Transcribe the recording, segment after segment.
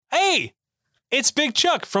It's Big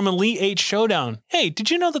Chuck from Elite 8 Showdown. Hey, did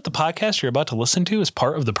you know that the podcast you're about to listen to is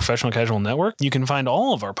part of the Professional Casual Network? You can find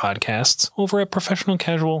all of our podcasts over at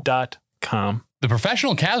professionalcasual.com. The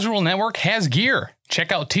Professional Casual Network has gear.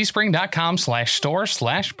 Check out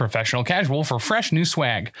teespring.com/store/professionalcasual for fresh new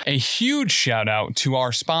swag. A huge shout out to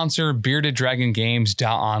our sponsor,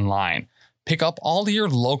 beardeddragongames.online. Pick up all your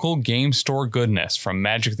local game store goodness from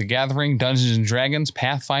Magic the Gathering, Dungeons & Dragons,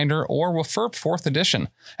 Pathfinder, or WFRP 4th Edition,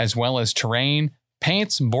 as well as terrain,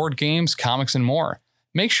 paints, board games, comics, and more.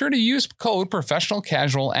 Make sure to use code Professional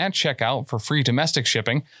Casual at checkout for free domestic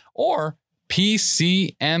shipping, or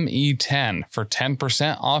PCME10 for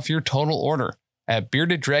 10% off your total order at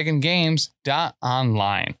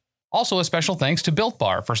beardeddragongames.online. Also, a special thanks to Built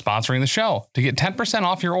Bar for sponsoring the show. To get 10%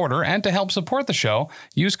 off your order and to help support the show,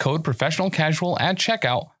 use code Professional Casual at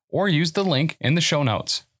checkout or use the link in the show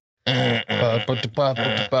notes. This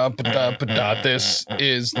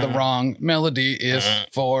is the wrong melody is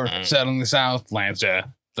for settling the Southlands.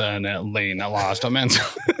 Definitely not lost Omens.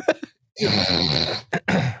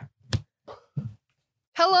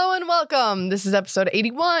 Hello and welcome. This is episode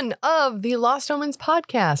 81 of the Lost Omens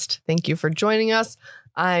podcast. Thank you for joining us.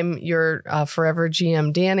 I'm your forever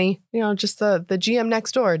GM, Danny. You know, just the GM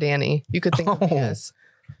next door, Danny. You could think of me as.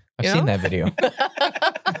 I've seen that video.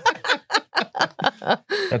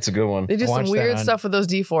 That's a good one. They do some weird stuff with those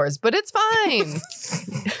D4s, but it's fine.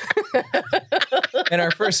 And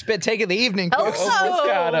our first spit take of the evening, folks. Almost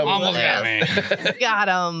got him. Almost got me. Got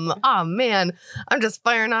him. Oh, man. I'm just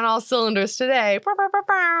firing on all cylinders today.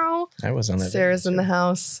 I was on that. Sarah's in the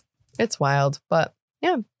house. It's wild, but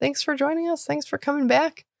yeah, thanks for joining us. Thanks for coming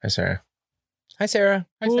back. Hi, Sarah. Hi, Sarah.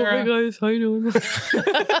 Hi, Sarah. Hey guys, how you doing?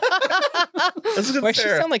 Why she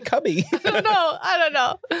sound like Cubby? I don't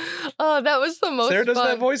know. Oh, that was the most Sarah does fun.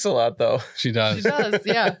 that voice a lot, though. She does. She does,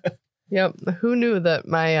 yeah. Yep. Who knew that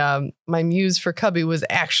my my muse for Cubby was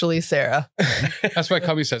actually Sarah? That's why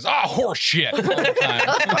Cubby says, horse shit all the time.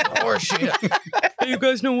 Horse shit. Hey, you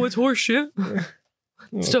guys know what's horse shit?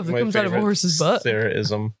 Stuff that My comes out of a favorite horse's butt.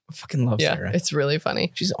 Sarah-ism. I fucking love Yeah, Sarah. it's really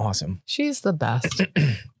funny. She's awesome. She's the best.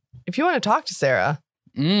 If you want to talk to Sarah,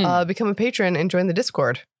 become a patron and join the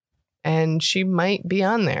Discord. And she might be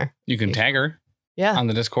on there. You can tag her Yeah. on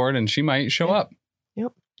the Discord and she might show up.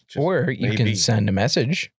 Yep. Or you can send a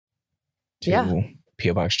message to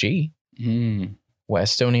P.O. Box G,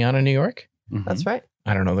 West Oneonta, New York. Mm-hmm. That's right.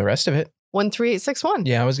 I don't know the rest of it. 13861.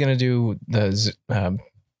 Yeah, I was going to do the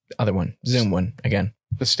other one, Zoom one again.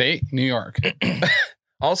 The state, New York.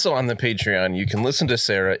 Also on the Patreon, you can listen to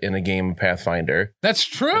Sarah in a game of Pathfinder. That's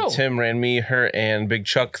true. Tim ran me, her, and Big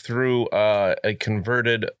Chuck through a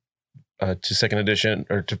converted to second edition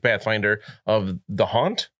or to Pathfinder of The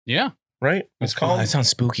Haunt, Yeah. right? It's Oh, called that sounds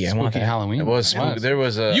spooky. I want Spooky that. Halloween. It was spooky. There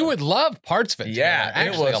was a. You would love parts of it. Yeah, Taylor. it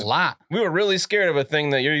Actually, was. a lot. We were really scared of a thing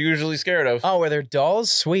that you're usually scared of. Oh, were there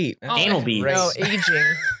dolls? Sweet. Anal beads. No, aging.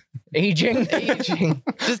 Aging? Aging.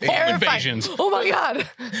 Just Home terrifying. invasions. Oh my God.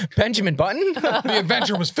 Benjamin Button? The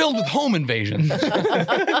adventure was filled with home invasions. Kind of,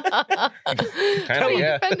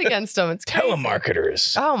 yeah. Defend against them. It's crazy.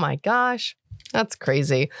 Telemarketers. Oh my gosh. That's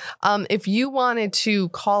crazy. If you wanted to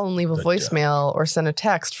call and leave a voicemail or send a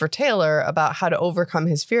text for Taylor about how to overcome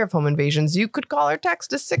his fear of home invasions, you could call or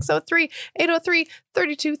text to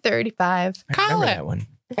 603-803-3235. I remember that one.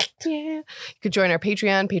 Yeah. You could join our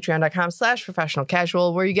Patreon, patreon.com/professional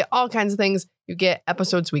casual, where you get all kinds of things. You get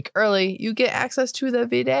episodes a week early. You get access to the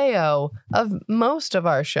video of most of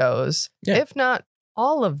our shows, if not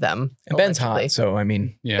all of them. And Ben's allegedly. hot, so I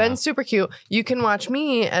mean. Yeah. Ben's super cute. You can watch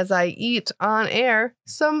me as I eat on air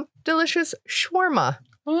some delicious shawarma.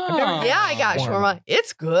 Oh. Yeah, I got shawarma.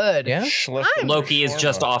 It's good. Yeah? Loki is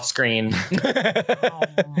just off screen.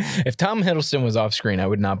 If Tom Hiddleston was off screen, I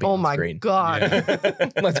would not be Oh on my screen. God.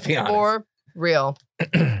 Let's be honest. For real.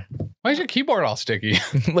 Why is your keyboard all sticky?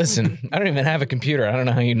 Listen, I don't even have a computer. I don't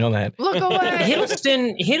know how you know that. Look away.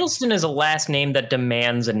 Hiddleston is a last name that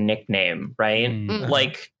demands a nickname, right?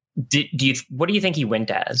 Like, what do you think he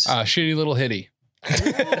went as? Shitty little hitty.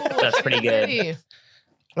 That's pretty good. Pretty.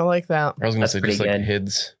 I like that. I was going to That's say pretty just like good.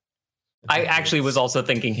 Hids. I actually was also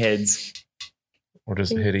thinking Hids, Or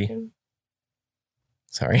just Hitty.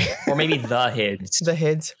 Sorry. or maybe the Hids. The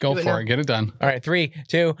Hids. Go Do for now. it. Get it done. All right, 3,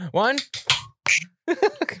 2, 1.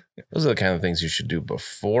 Those are the kind of things you should do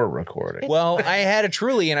before recording. Well, I had a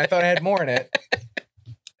Truly and I thought I had more in it.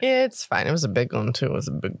 It's fine. It was a big one too. It was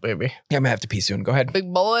a big baby. Yeah, I'm gonna have to pee soon. Go ahead.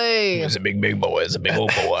 Big boy. It's a big boy. It's a big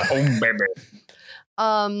old boy. Oh, baby.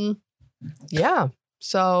 Yeah.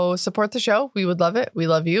 So support the show. We would love it. We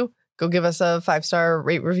love you. Go give us a 5-star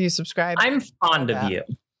rate, review, subscribe. I'm fond of you.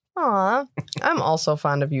 Aw. I'm also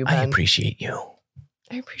fond of you, I Ben. appreciate you.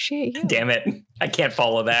 I appreciate you. Damn it. I can't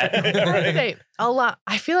follow that. Say a lot.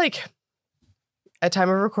 I feel like at time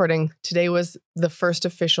of recording, today was the first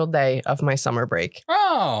official day of my summer break.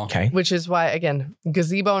 Oh. Okay. Which is why, again,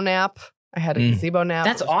 gazebo nap. I had a gazebo nap.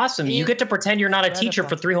 That's awesome. You get to pretend you're not a teacher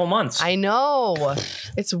for 3 whole months. I know.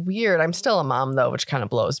 It's weird. I'm still a mom, though, which kind of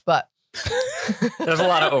blows, but there's a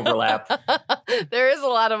lot of overlap. There is a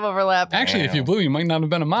lot of overlap. Actually, if you blew, you might not have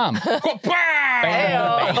been a mom.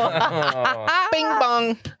 Bing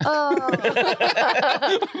bong.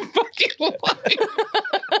 Fucking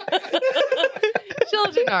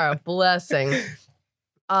Children are a blessing.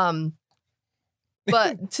 But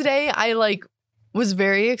today I was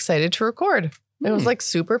very excited to record. I was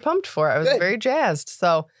super pumped for it. I was very jazzed.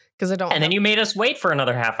 So because I don't. And then you made us wait for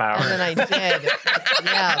another half hour. And then I did.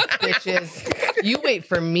 Yeah, bitches. You wait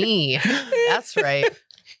for me. That's right.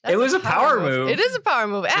 It was a power move. It is a power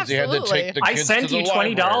move. Absolutely. I sent you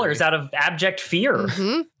 $20 out of abject fear.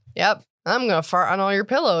 Mm-hmm. Yep. I'm going to fart on all your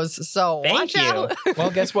pillows. So Thank watch you. out.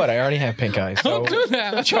 Well, guess what? I already have pink eyes. So Don't do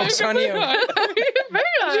that. joke's on you.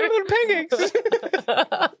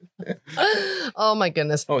 Oh my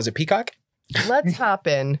goodness. Oh, is it peacock? Let's hop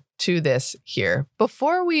in to this here.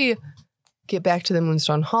 Before we get back to the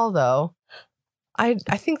Moonstone Hall, though, I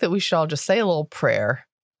think that we should all just say a little prayer,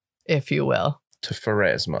 if you will. To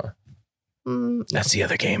Pharasma. That's the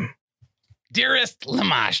other game. Dearest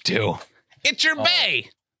Lamash 2, it's your bae,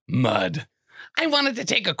 Mud. I wanted to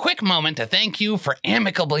take a quick moment to thank you for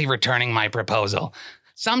amicably returning my proposal.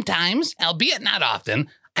 Sometimes, albeit not often,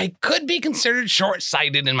 I could be considered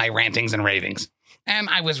short-sighted in my rantings and ravings. And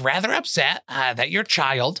I was rather upset that your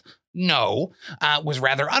child, was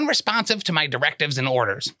rather unresponsive to my directives and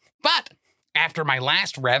orders. But after my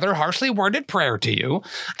last rather harshly worded prayer to you,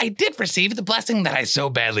 I did receive the blessing that I so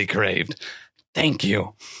badly craved. Thank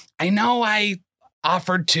you. I know I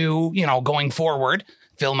offered to, going forward,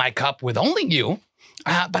 fill my cup with only you,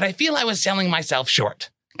 but I feel I was selling myself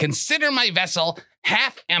short. Consider my vessel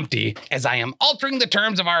half empty as I am altering the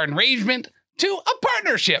terms of our arrangement to a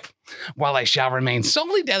partnership. While I shall remain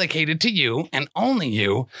solely dedicated to you and only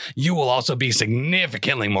you, you will also be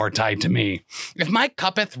significantly more tied to me. If my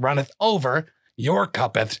cuppeth runneth over, your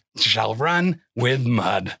cuppeth shall run with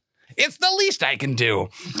mud. It's the least I can do.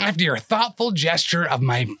 After your thoughtful gesture of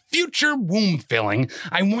my future womb filling,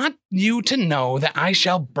 I want you to know that I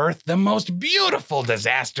shall birth the most beautiful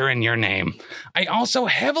disaster in your name. I also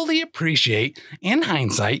heavily appreciate, in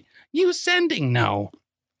hindsight, you sending No.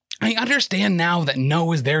 I understand now that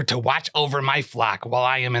No is there to watch over my flock while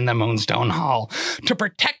I am in the Moonstone Hall, to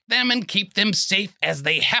protect them and keep them safe as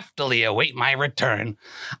they heftily await my return.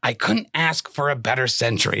 I couldn't ask for a better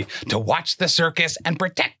sentry to watch the circus and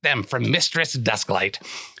protect them from Mistress Dusklight.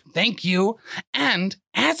 Thank you, and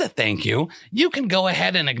as a thank you, you can go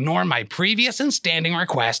ahead and ignore my previous and standing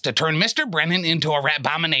request to turn Mr. Brennan into a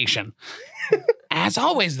rat-abomination. As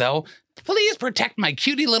always, though, please protect my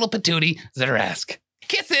cutie little patootie, Zeresk.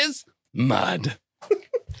 Kisses, Mud.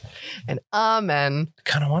 And amen. I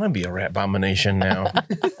kind of want to be a rat abomination now.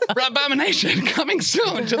 Rat Abomination coming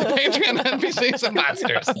soon to the Patreon NPCs and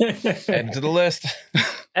Monsters. Add to the list.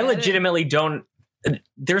 I legitimately don't.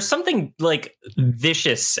 There's something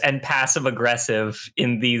vicious and passive aggressive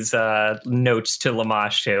in these notes to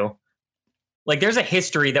Lamash too. There's a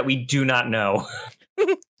history that we do not know.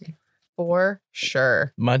 For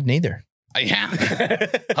sure. Mud neither. Yeah.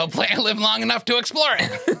 Hopefully I live long enough to explore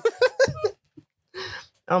it.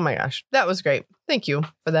 Oh my gosh. That was great. Thank you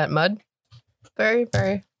for that, Mud. Very,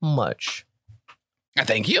 very much.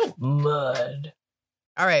 Thank you. Mud.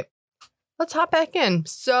 All right. Let's hop back in.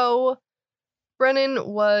 So Brennan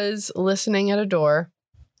was listening at a door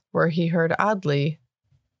where he heard oddly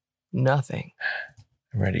nothing.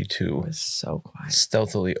 I'm ready It to was so quiet.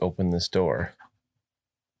 stealthily open this door.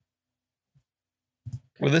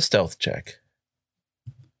 With a stealth check.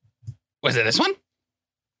 Was it this one?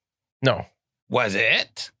 No. Was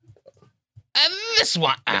it? This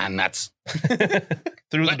one. Nuts.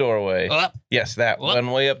 Through the doorway. Yes, that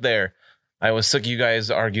one way up there. I was sick of you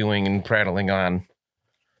guys arguing and prattling on.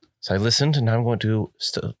 So I listened, and now I'm going to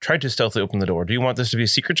try to stealthily open the door. Do you want this to be a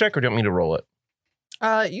secret check, or do you want me to roll it?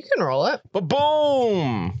 You can roll it. But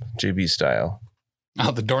boom! JB style.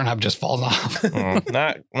 Oh, the doorknob just falls off.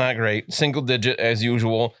 Not great. Single digit as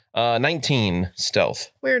usual. 19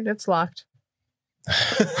 stealth. Weird. It's locked.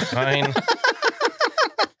 Fine.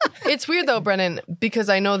 It's weird though, Brennan, because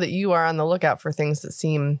I know that you are on the lookout for things that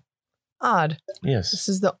seem odd. Yes. This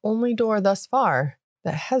is the only door thus far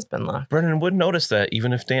that has been locked. Brennan would notice that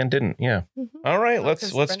even if Dan didn't. Yeah. Mm-hmm. All right. Oh,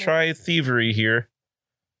 Let's 'cause try thievery here.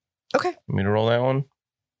 Okay. Want me to roll that one?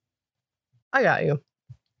 I got you.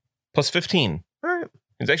 Plus 15. All right.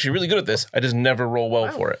 He's actually really good at this. I just never roll well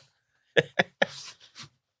for it.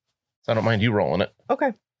 So I don't mind you rolling it.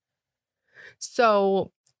 Okay.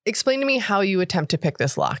 So explain to me how you attempt to pick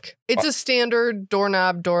this lock. It's a standard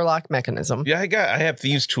doorknob, door lock mechanism. Yeah, I have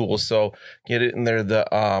these tools. So get it in there. The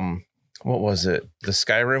what was it? The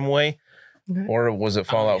Skyrim way, or was it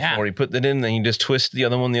Fallout 4? You put that in, then you just twist the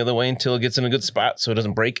other one the other way until it gets in a good spot, so it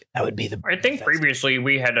doesn't break. That would be the. I think previously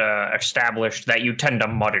we had established that you tend to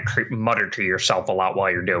mutter to yourself a lot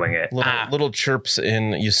while you're doing it. Little chirps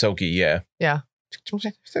in Yosoki. Yeah. Yeah.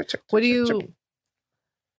 Okay. What do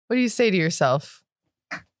you say to yourself?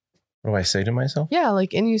 What do I say to myself? Yeah,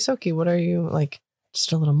 like in Yusoki, what are you like?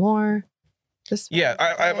 Just a little more. Just yeah.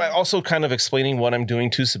 I'm also kind of explaining what I'm doing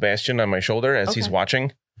to Sebastian on my shoulder as he's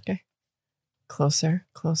watching. Okay. Closer.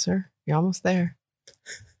 You're almost there.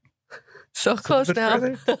 So close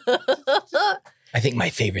now. I think my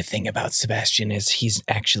favorite thing about Sebastian is he's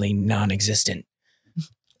actually non-existent.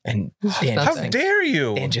 And Dan how dare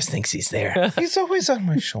you? Dan just thinks he's there. He's always on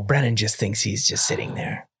my shoulder. Brennan just thinks he's just sitting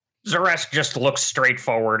there. Zaresk just looks straight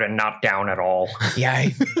forward and not down at all. Yeah,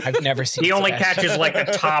 I've never seen. He only catches like the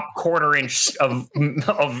top quarter inch of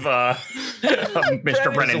Mr.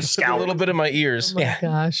 Brennan's scalp. A little bit of my ears. Oh my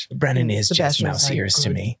gosh. Brennan is just Sebastian's mouse ears to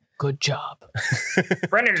me. Good job.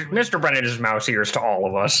 Mr. Brennan is mouse ears to all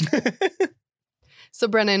of us. So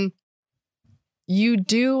Brennan, you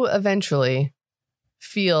do eventually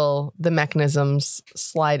feel the mechanisms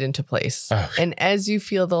slide into place. Oh. And as you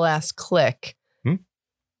feel the last click,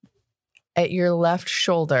 at your left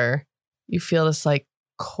shoulder, you feel this like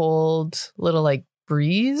cold little like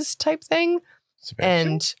breeze type thing.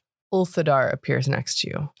 Sebastian? And Ulthadar appears next to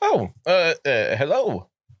you. Oh, hello.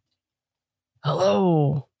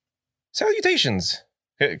 Hello. Salutations.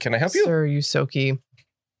 Can I help you? Sir Yusoki.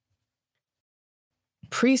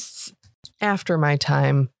 Priests after my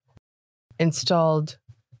time installed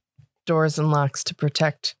doors and locks to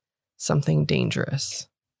protect something dangerous.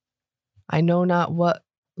 I know not what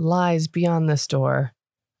lies beyond this door,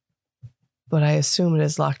 but I assume it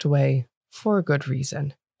is locked away for a good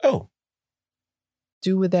reason. Oh.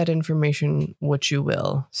 Do with that information what you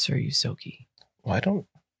will, Sir Yusoki. Well, I don't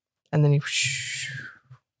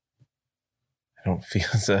feel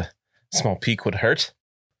as a small peek would hurt.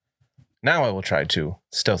 Now I will try to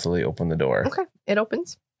stealthily open the door. Okay, it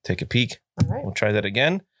opens. Take a peek. All right. We'll try that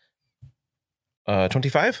again.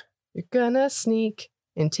 25? You're gonna sneak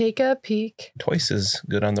and take a peek Twice as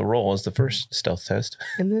good on the roll as the first stealth test.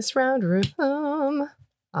 in this round room.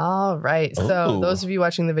 All right. So Ooh. those of you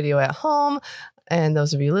watching the video at home and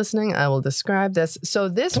those of you listening, I will describe this. So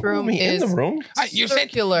this Don't room move me is in the room. You said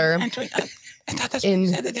circular I thought that's what in you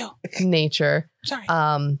said to do. nature. Sorry.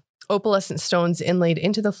 Opalescent stones inlaid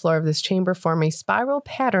into the floor of this chamber form a spiral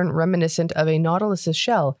pattern reminiscent of a nautilus's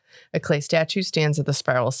shell. A clay statue stands at the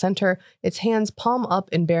spiral center, its hands palm up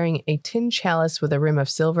and bearing a tin chalice with a rim of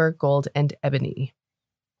silver, gold, and ebony.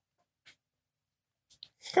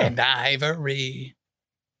 And ivory.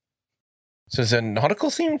 So is there a nautical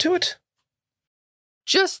theme to it?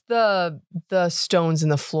 Just the stones in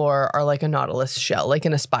the floor are like a nautilus shell, like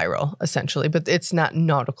in a spiral, essentially. But it's not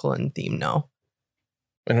nautical in theme, no.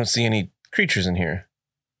 I don't see any creatures in here.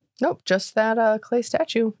 Nope, just that clay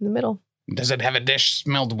statue in the middle. Does it have a dish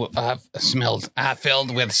filled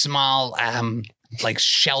with small, like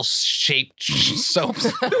shell-shaped soaps?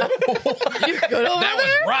 You're good over That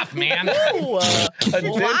was rough, man. A dish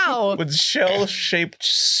Wow. with shell-shaped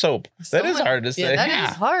soap. That is hard to say. Yeah, that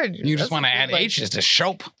Yeah. is hard. You just That's want to a add good, like, H's to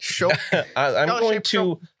soap. Soap. I'm No, going shape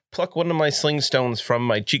to pluck one of my sling stones from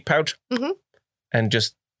my cheek pouch Mhm. and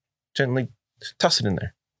just gently toss it in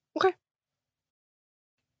there.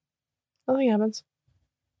 Nothing happens.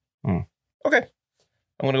 Okay.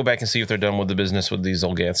 I'm going to go back and see if they're done with the business with these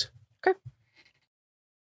Zolgaths.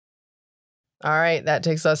 All right, that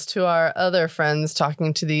takes us to our other friends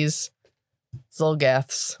talking to these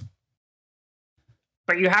Zolgaths.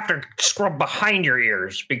 But you have to scrub behind your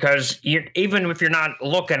ears because even if you're not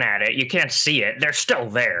looking at it, you can't see it. They're still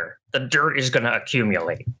there. The dirt is going to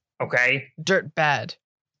accumulate. Okay? Dirt bad.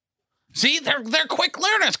 See, they're quick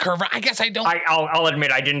learners, Curver. I guess I don't. I'll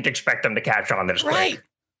admit I didn't expect them to catch on this Right. quick.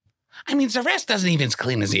 I mean, Zaresk doesn't even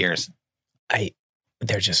clean his ears.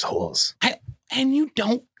 They're just holes. And you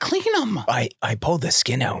don't clean them. I pull the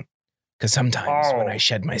skin out because sometimes when Oh. I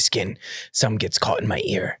shed my skin, some gets caught in my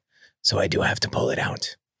ear. So I do have to pull it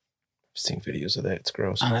out. I've seen videos of that. It's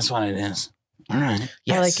gross. Oh, that's what it is. All right.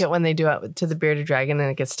 Yes. I like it when they do it to the bearded dragon and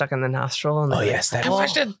it gets stuck in the nostril. And Oh, then- yes. That I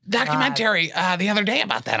watched a documentary the other day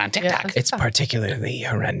about that on TikTok. It's particularly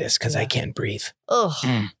horrendous because I can't breathe. Ugh.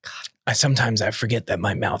 Mm. Sometimes I forget that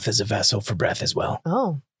my mouth is a vessel for breath as well.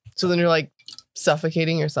 Oh. So then you're like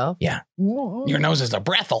suffocating yourself? Yeah. Your nose is a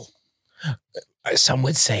breathal. Some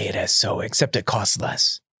would say it as so, except it costs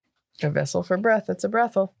less. A vessel for breath. It's a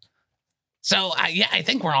breathal. So, I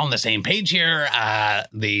think we're all on the same page here.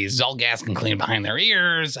 The Zolgas can clean behind their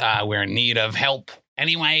ears. We're in need of help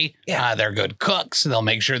anyway. Yeah. They're good cooks. They'll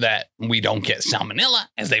make sure that we don't get salmonella,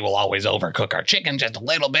 as they will always overcook our chicken just a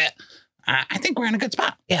little bit. I think we're in a good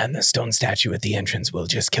spot. Yeah, and the stone statue at the entrance will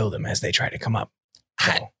just kill them as they try to come up.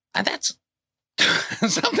 So, That's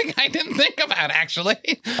something I didn't think about, actually.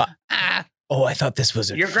 I thought this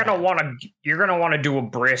was a You're gonna want to do a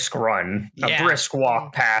brisk run, Yeah. a brisk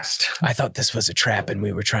walk past. I thought this was a trap and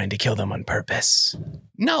we were trying to kill them on purpose.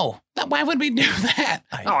 No, why would we do that?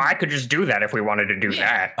 Oh, I could just do that if we wanted to do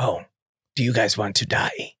that. Oh, do you guys want to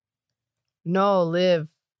die? No, live.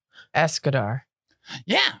 Escadar.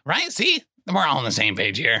 Yeah, right? See? We're all on the same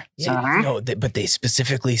page here. Mhm. No, but they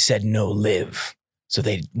specifically said no live. So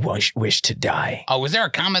they wish to die. Oh, was there a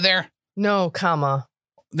comma there? No, comma.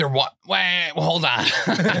 There what? Wait, well, hold on.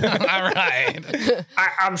 All right.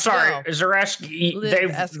 I'm sorry, No. Zaresk.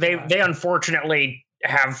 Live They unfortunately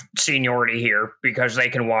have seniority here because they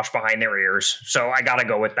can wash behind their ears. So I gotta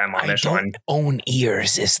go with them on I this don't one. own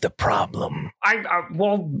ears is the problem. That's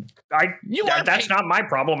not my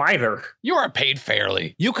problem either. You are paid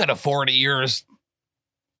fairly. You could afford ears.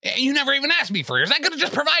 You never even asked me for ears. I could have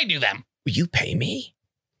just provided you them. Will you pay me?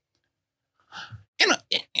 In a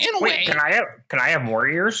Wait, way. can I have more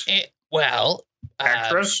ears?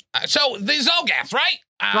 Extras? So the Zolgath, right?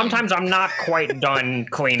 Sometimes I'm not quite done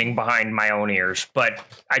cleaning behind my own ears, but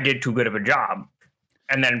I did too good of a job.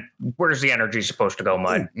 And then where's the energy supposed to go,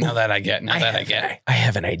 Mud? Now that I get. I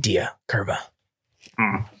have an idea, Curva.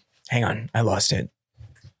 Hang on, I lost it.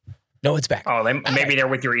 No, it's back. Oh, maybe they're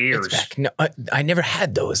with your ears. It's back. No, I never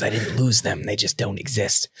had those. I didn't lose them. They just don't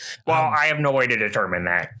exist. Well, I have no way to determine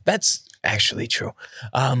that. That's actually true.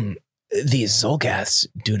 These Zolgaths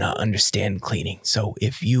do not understand cleaning. So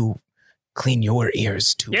if you clean your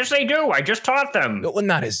ears too. Yes, they do. I just taught them. Well,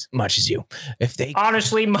 not as much as you. If they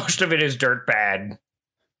Honestly, most of it is dirt bad.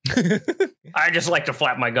 I just like to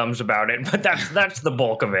flap my gums about it, but that's the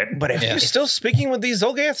bulk of it. But if You're still speaking with these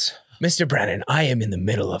Zolgaths? Mr. Brennan, I am in the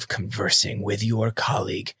middle of conversing with your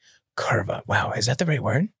colleague, Curva. Wow, is that the right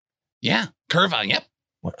word? Yeah, Curva, yep.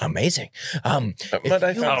 Well, amazing. But I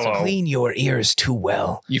If you found Hello. clean your ears too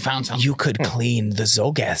well, You found something. you could clean the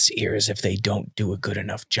Zolgath's ears if they don't do a good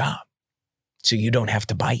enough job. So you don't have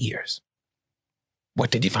to buy ears. What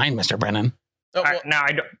did you find, Mr. Brennan? Oh, well, Now,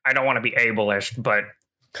 I don't want to be ableist, but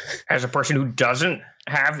as a person who doesn't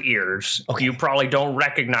have ears, Okay. you probably don't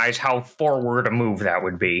recognize how forward a move that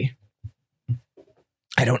would be.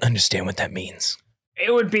 I don't understand what that means.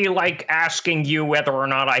 It would be like asking you whether or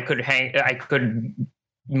not I could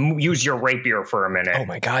use your rapier for a minute. Oh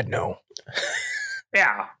my God, no.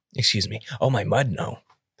 Yeah. Excuse me. Oh my mud, no.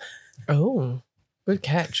 Oh, good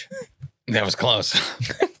catch. That was close.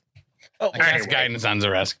 oh, I guess Anyway. guidance on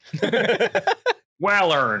Zaresk.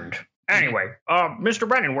 Well earned. Anyway, Mr.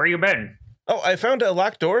 Brennan, where you been? Oh, I found a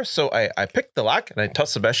locked door, so I picked the lock and I taught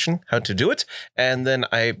Sebastian how to do it. And then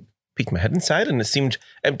I peeked my head inside and it seemed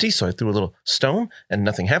empty, so I threw a little stone and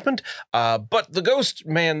nothing happened. But the ghost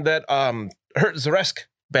man that hurt Zaresk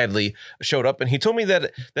badly showed up and he told me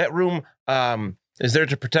that that room is there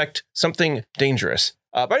to protect something dangerous.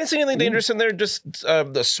 But I didn't see anything dangerous in there, just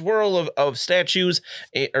the swirl of statues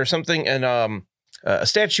or something and a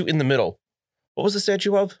statue in the middle. What was the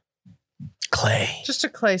statue of? Clay. Just a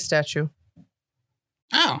clay statue.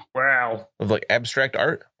 Oh, Well, Of like abstract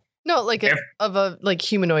art? No, like a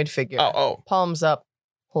humanoid figure. Oh. Palms up,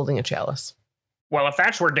 holding a chalice. well, if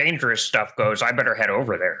that's where dangerous stuff goes, I better head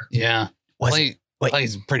over there. yeah. Was Clay,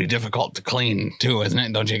 Clay's pretty difficult to clean too, isn't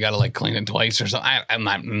it? Don't you got to like clean it twice or something?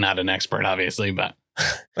 I'm not an expert, obviously, but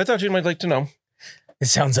I thought you might like to know. It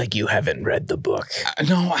sounds like you haven't read the book.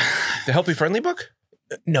 no. The Help You Friendly book?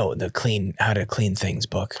 No, the how to clean things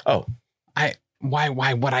book. Oh, Why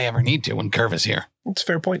would I ever need to when Curve is here? it's a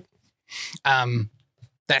fair point.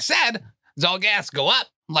 That said, Zolgas go up.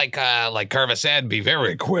 Like Curva said, be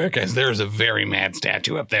very quick as there's a very mad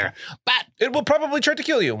statue up there. But It will probably try to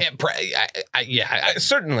kill you.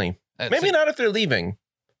 Certainly. Maybe not if they're leaving.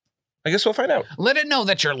 I guess we'll find out. Let it know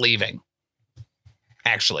that you're leaving.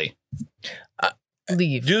 Actually,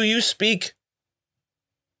 Leave. Do you speak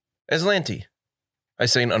Aslanti? I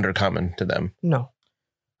say an undercommon to them. No.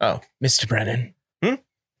 Mr. Brennan. Hmm?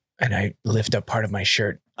 And I lift up part of my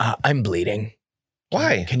shirt. I'm bleeding.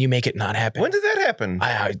 Why? Can you make it not happen? When did that happen?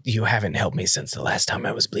 You haven't helped me since the last time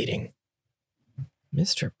I was bleeding.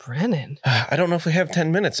 Mr. Brennan. I don't know if we have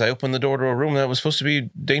 10 minutes. I opened the door to a room that was supposed to be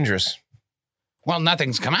dangerous. Well,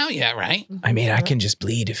 nothing's come out yet, right? I mean, I can just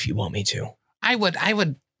bleed if you want me to. I would.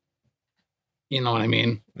 You know what I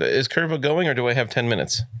mean? Is Curva going, or do I have 10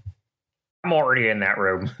 minutes? I'm already in that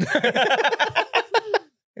room.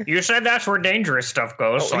 You said that's where dangerous stuff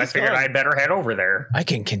goes, so I figured I'd better head over there. I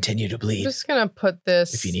can continue to I'm bleed just gonna put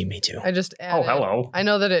this if you need me to. I just added, hello. I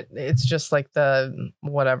know that it's just like the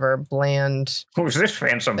whatever bland Who's this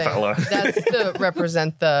handsome thing. fella? That's to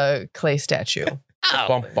represent the clay statue. Oh,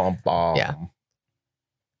 Bump, bump, bump. Yeah.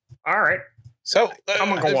 All right. So I'm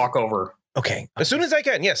going to go walk over. Okay. as soon as I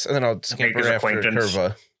can, yes. And then I'll scamper his after acquaintance.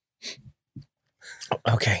 Curva.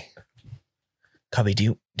 Okay. Cubby,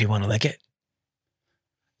 do you want to lick it?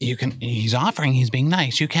 you can. He's offering. He's being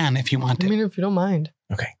nice. You can if you want I to. mean, if you don't mind.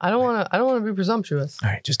 Okay. I don't want to be presumptuous. All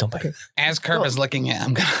right. Just don't bite. As Curve is licking it,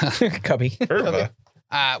 I'm gonna. Cubby. Curva.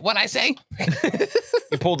 What I say?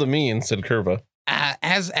 You pulled a me and said Curva.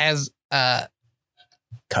 As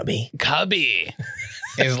Cubby. Cubby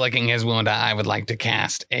is licking his wound, I would like to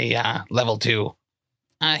cast a level 2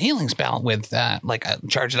 healing spell with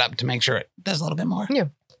charge it up to make sure it does a little bit more. Yeah.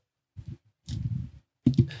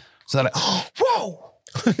 So that whoa.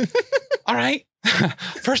 All right.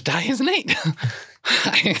 First die is an 8.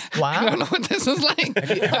 I don't know what this is like.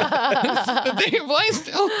 The day of life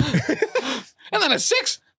still. And then a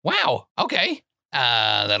 6. Wow. Okay.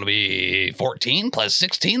 That'll be 14 plus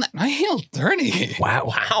 16. I healed 30.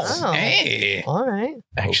 Wow. Oh. Hey. All right.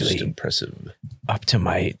 Actually, Most impressive. up to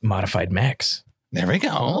my modified max. There we go.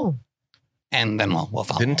 Oh, And then we'll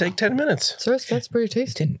follow. Didn't take 10 minutes. so that's pretty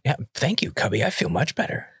tasty. Didn't. Yeah. Thank you, Cubby. I feel much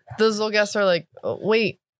better. Those little guests are like, oh,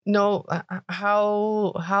 wait, no,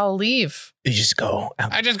 how leave? You just go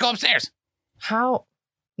out. I just go upstairs. How?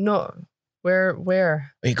 No,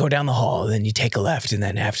 where? You go down the hall, then you take a left, and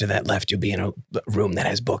then after that left, you'll be in a room that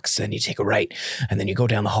has books. Then you take a right, and then you go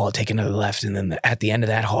down the hall, take another left, and then at the end of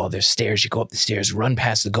that hall, there's stairs. You go up the stairs, run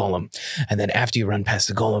past the golem, and then after you run past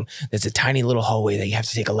the golem, there's a tiny little hallway that you have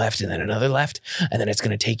to take a left, and then another left, and then it's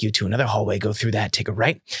going to take you to another hallway. Go through that, take a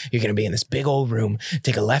right. You're going to be in this big old room.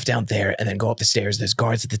 Take a left out there, and then go up the stairs. There's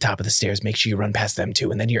guards at the top of the stairs. Make sure you run past them too,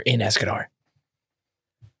 and then you're in Escadar.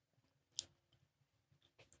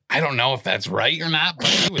 I don't know if that's right or not, but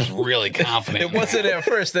he was really confident. It wasn't at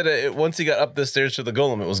first that once he got up the stairs to the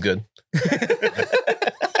golem, it was good.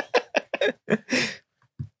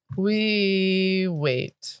 We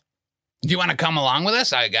wait. Do you want to come along with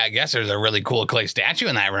us? I guess there's a really cool clay statue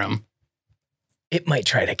in that room. It might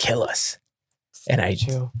try to kill us. And I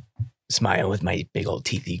Statue. smile with my big old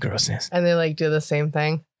teethy grossness. And they like do the same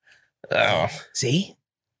thing. Oh. See?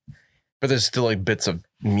 But there's still like bits of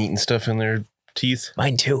meat and stuff in their teeth.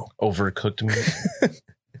 Mine too. Overcooked meat. A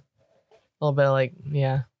little bit of like,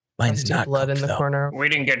 yeah, Mine's rusty not blood cooked, in the though. corner. We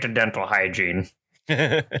didn't get to dental hygiene.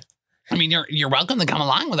 I mean, you're welcome to come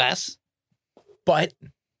along with us. But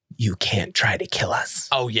you can't try to kill us.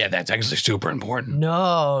 Oh yeah, that's actually super important.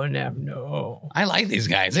 No. I like these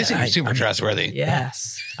guys. They Yeah, seem super I'm- trustworthy.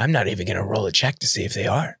 Yes. I'm not even going to roll a check to see if they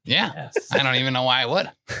are. Yeah. Yes. I don't even know why I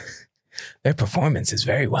would. Their performance is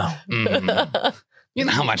very well. Mm. You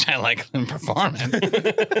know how much I like them performing.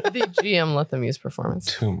 The GM let them use performance.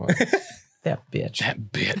 Too much. That bitch. That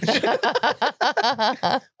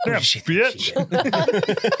bitch. Who does she think she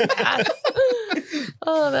is?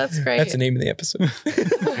 Oh, that's great. That's the name of the episode.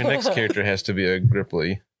 Your next character has to be a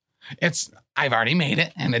Gripply. I've already made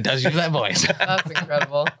it, and it does use that voice. That's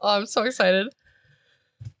incredible. Oh, I'm so excited.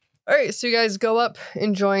 All right, so you guys go up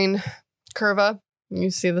and join Curva. You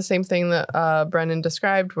see the same thing that Brennan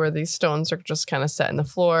described, where these stones are just kind of set in the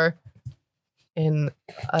floor in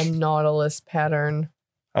a nautilus pattern.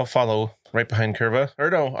 I'll follow right behind Curva. Or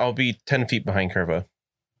no, I'll be 10 feet behind Curva.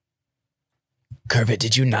 Curva,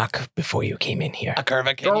 did you knock before you came in here? A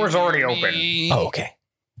curva. Door was already open. Oh, okay.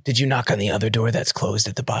 Did you knock on the other door that's closed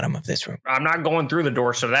at the bottom of this room? I'm not going through the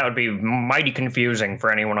door, so that would be mighty confusing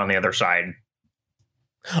for anyone on the other side.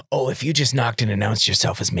 Oh, if you just knocked and announced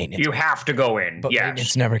yourself as maintenance. You have to go in. But Yes.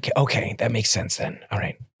 maintenance never okay, that makes sense then. All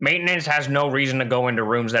right. Maintenance has no reason to go into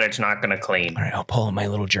rooms that it's not going to clean. All right, I'll pull out my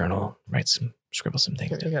little journal, scribble some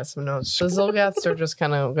things. You got some notes. The Zolgaths are just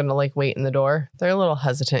kind of going to like wait in the door. They're a little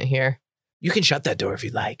hesitant here. You can shut that door if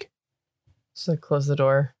you'd like. So close the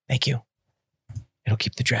door. Thank you. It'll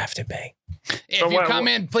keep the draft at bay. If So you what- come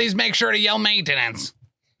in, please make sure to yell maintenance.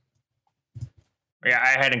 Yeah,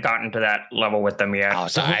 I hadn't gotten to that level with them yet. Oh,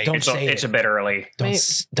 sorry. Don't it's, say it's it. a bit early.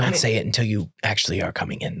 Don't say it until you actually are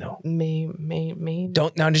coming in, though. May.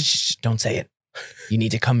 Don't say it. You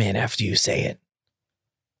need to come in after you say it.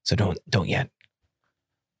 So don't yet.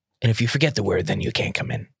 And if you forget the word, then you can't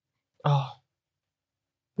come in. Oh.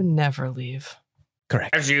 Would never leave.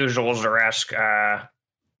 Correct. As usual, Zaresk,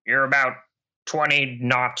 you're about 20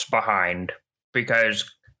 knots behind because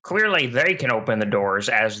clearly they can open the doors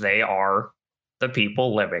as they are the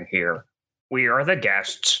people living here. We are the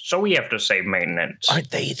guests, so we have to save maintenance.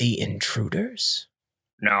 Aren't they the intruders?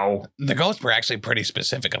 No. The ghosts were actually pretty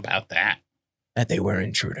specific about that. That they were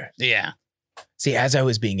intruders. Yeah. See, as I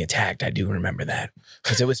was being attacked, I do remember that.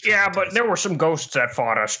 Because it was Yeah, but there were some ghosts that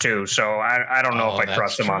fought us too, so I don't know if I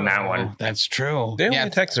trust them on that one. That's true. They only Yeah,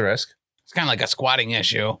 attack Zaresk. it's kind of like a squatting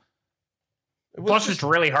issue. Plus, it's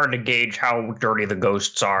really hard to gauge how dirty the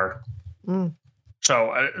ghosts are. Mm.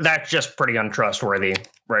 So that's just pretty untrustworthy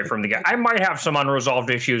right from the get. I might have some unresolved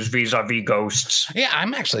issues vis-a-vis ghosts. Yeah,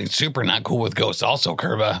 I'm actually super not cool with ghosts also,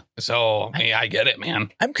 Curva. So, yeah, I get it, man.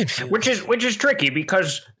 I'm confused. Which is tricky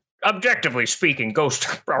because objectively speaking, ghosts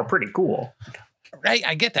are pretty cool. Right,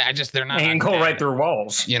 I get that. They're not. They can go undead. right through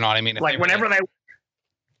walls. You know what I mean? If Like were whenever they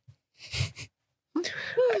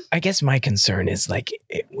I guess my concern is like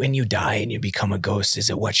when you die and you become a ghost, is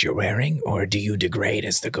it what you're wearing, or do you degrade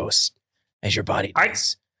as the ghost, as your body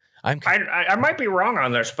does? I might be wrong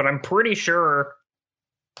on this, but I'm pretty sure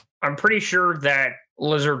that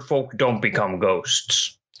lizard folk don't become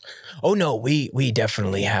ghosts. Oh no, we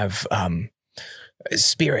definitely have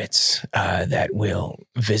spirits that will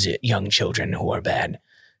visit young children who are bad,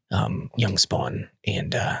 young spawn,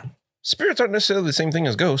 and Spirits aren't necessarily the same thing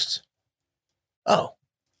as ghosts. oh,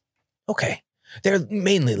 okay, they're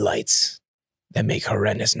mainly lights that make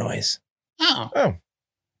horrendous noise. Oh. Oh.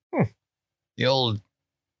 The old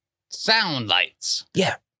sound lights.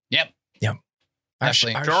 Yeah. Yep. Our, sh-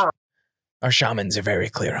 Definitely. our, our shamans are very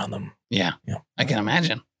clear on them. Yeah. Yeah. I can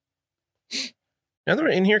imagine. Now that we're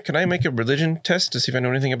in here, can I make a religion test to see if I know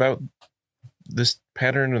anything about this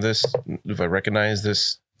pattern or this, if I recognize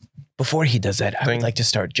this? Before he does that, I Thing. would like to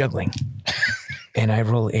start juggling. And I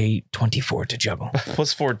roll a 24 to juggle.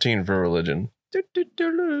 Plus 14 for religion. If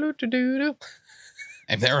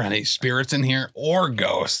there were any spirits in here or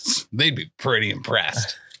ghosts, they'd be pretty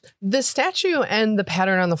impressed. The statue and the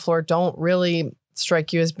pattern on the floor don't really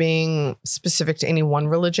strike you as being specific to any one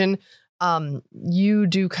religion. You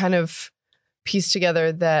do kind of piece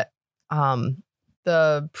together that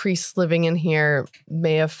the priests living in here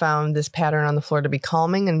may have found this pattern on the floor to be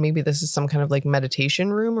calming, and maybe this is some kind of like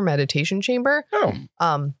meditation room or meditation chamber. Oh.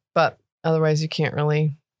 But otherwise, you can't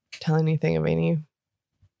really tell anything of any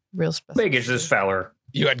real specific. Big is this feller?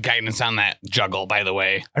 You had guidance on that juggle, by the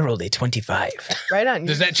way. I rolled a 25. Right on.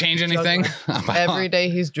 Does that change anything? Every day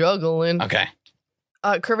he's juggling. Okay.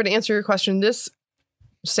 Curva, to answer your question, this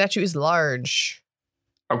statue is large.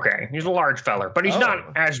 Okay, he's a large feller, but he's not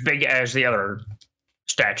as big as the other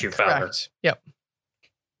statue feller. Correct. Yep.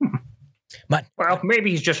 Well,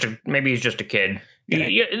 maybe he's just a kid.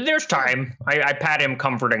 There's time. I pat him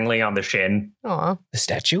comfortingly on the shin. Aw. The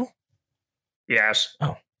statue? Yes.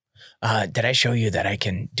 Did I show you that I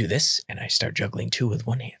can do this? And I start juggling two with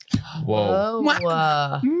one hand. Whoa. What?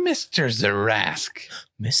 Oh, Mr. Zarask.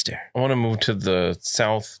 Mister. I want to move to the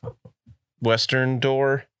southwestern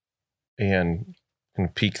door and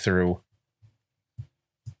peek through.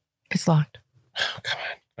 it's locked. Oh, come on.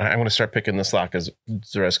 I'm going to start picking this lock as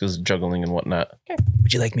Zaresk is juggling and whatnot.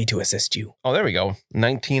 Would you like me to assist you? Oh, there we go.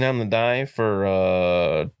 19 on the die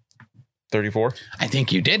for 34. I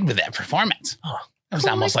think you did with that performance. Oh, It was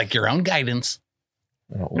almost like your own guidance.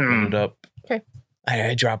 I'll open it up.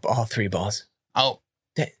 I drop all three balls. Oh,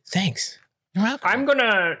 Thanks. you're welcome. I'm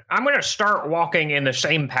gonna start walking in the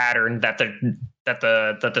same pattern that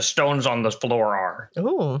the stones on the floor are,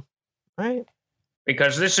 Oh, all right.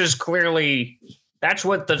 because this is clearly that's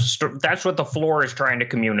what the floor is trying to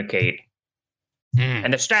communicate,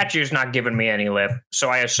 and the statue's not giving me any lip, so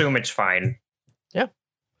I assume it's fine.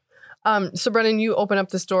 So Brennan, you open up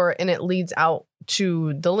this door and it leads out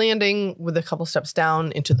to the landing with a couple steps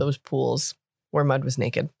down into those pools where Mud was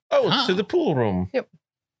naked. Oh, it's to the pool room.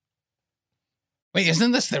 Wait,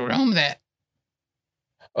 isn't this the room that...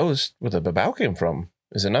 Oh, it's where the babao came from.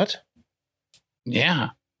 Is it not? Yeah.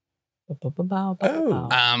 Oh.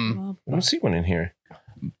 I don't see one in here.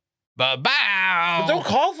 Ba-bow. Don't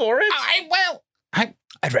call for it.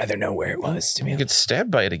 I'd rather know where it was, to be You honest. get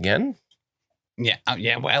stabbed by it again. Yeah.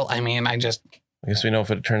 Yeah. Well, I mean, I guess we know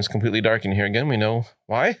if it turns completely dark in here again, we know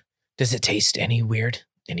why. Does it taste any weird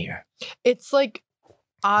in here? It's like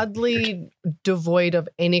oddly devoid of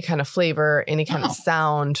any kind of flavor, any kind of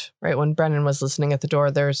sound. Right when Brennan was listening at the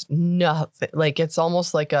door, there's nothing. Like it's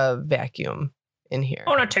almost like a vacuum in here. I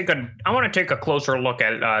want to take a closer look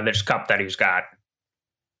at this cup that he's got.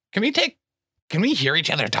 Can we hear each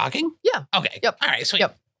other talking? Yeah. Okay. Yep. All right. Sweet.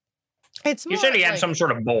 Yep. It's You more said he had like- some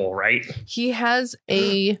sort of bowl, right? He has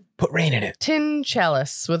a Put rain in it. tin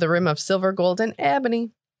chalice with a rim of silver, gold, and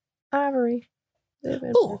ebony. ivory. Live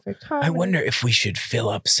in Ooh, perfect I harmony. wonder if we should fill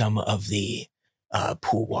up some of the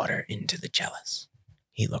pool water into the chalice.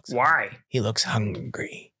 He looks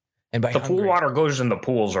hungry. And by The pool hungry, water goes in the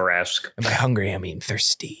pools, or ask. and by hungry, I mean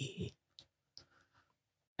thirsty.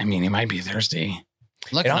 I mean, he might be thirsty.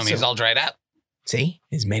 Look It at him. also- He's all dried up. See?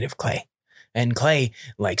 He's made of clay. And clay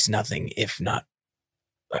likes nothing if not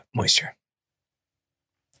moisture.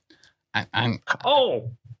 I'm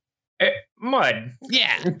Oh, Mud.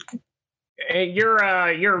 yeah. Your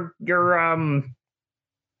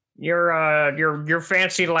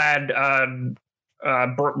fancy lad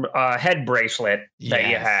head bracelet that you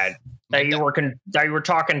Yes. had that you were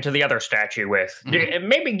talking to the other statue with. Mhm.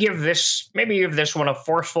 Maybe give this one a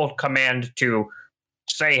forceful command to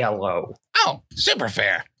say hello. Oh, super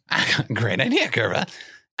fair. Great idea, Curva.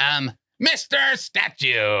 Mr.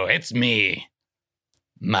 Statue, it's me,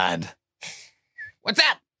 Mud. What's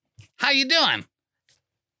up? How you doing?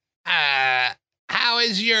 How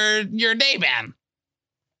is your day been?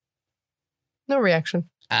 No reaction.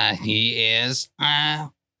 He is,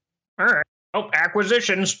 All right. Oh,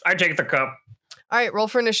 acquisitions. I take the cup. All right, roll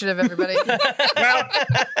for initiative, everybody. Well,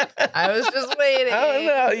 I was just waiting. I don't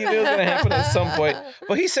know. You knew it was going to happen at some point.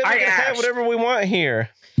 Well, he said we I can have asked. whatever we want here.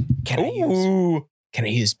 Can I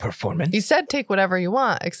use performance? He said take whatever you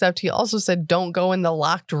want, except he also said don't go in the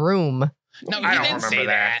locked room. no, I he don't didn't say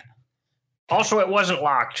remember that. Also, it wasn't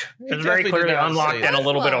locked. It was very definitely did clearly not unlocked say and a that.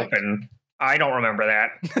 little bit Locked. open. I don't remember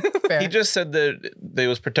that. Fair. He just said that they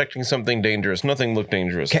was protecting something dangerous. Nothing looked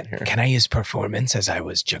dangerous in here. Can I use performance as I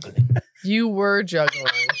was juggling? You were juggling.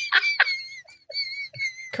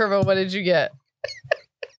 Curvo, what did you get?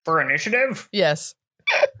 For initiative, Yes.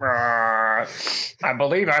 I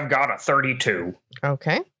believe I've got a 32.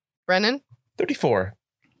 Okay. Brennan? 34.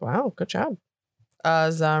 Wow, good job.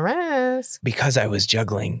 Zaresk. Because I was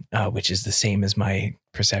juggling, which is the same as my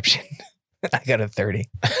perception, I got a 30.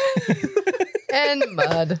 And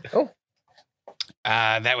Mud. Oh,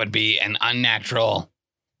 That would be an unnatural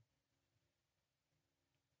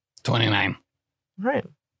 29. all right.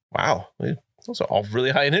 Wow. Those are all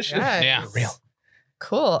really high initiative. Guys. Yeah. Real.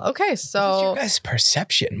 Cool. Okay, What's so your guys'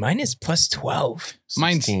 perception? Mine is plus 12.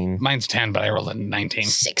 Mine's 16. 10, but I rolled a 19.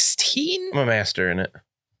 16? I'm a master in it.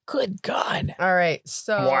 Good God. all right,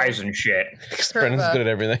 so Wise and shit. Brennan's good at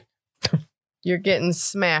everything. you're getting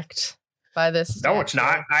smacked by this. No, it's statue.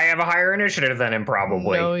 not. I have a higher initiative than him,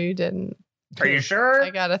 probably. No, you didn't. Are you sure? I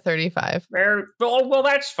got a 35. Well,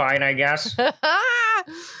 that's fine, I guess.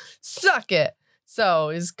 Suck it. So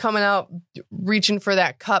he's coming out, reaching for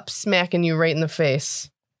that cup, smacking you right in the face.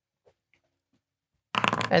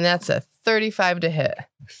 And that's a 35 to hit.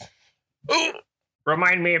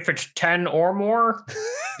 Remind me if it's 10 or more.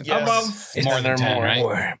 Yes. It's More than 10, more.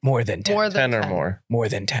 right? More than 10. More than 10 or more. More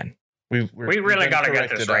than 10. We really got to get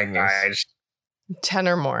this right, guys. 10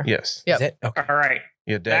 or more. Yes. Yep. Is it? Okay. All right.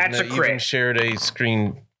 Yeah, Dad That's a even crit. shared a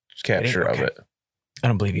screen capture Okay. of it. I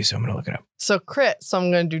don't believe you, so I'm going to look it up. So crit, so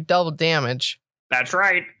I'm going to do double damage. That's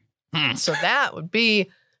right. So that would be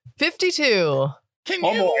 52. Can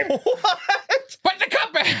Oh, you boy. put the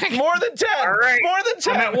cup back? More than 10. All right. More than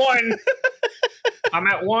 10. I'm at 1. I'm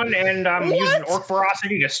at 1, and I'm using Orc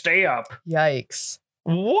Ferocity to stay up. Yikes.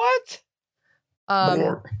 What?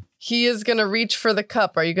 He is going to reach for the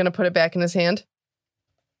cup. Are you going to put it back in his hand?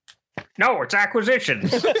 No, it's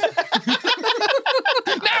acquisitions.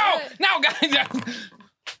 No, guys.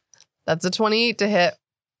 That's a 28 to hit.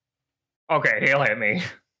 Okay, he'll hit me.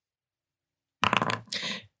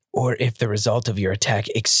 Or if the result of your attack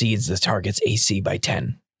exceeds the target's AC by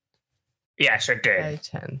 10. Yes, it By did.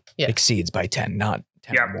 10. Yeah. Exceeds by 10, not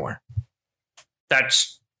 10 Yep. or more.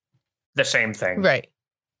 That's the same thing. Right.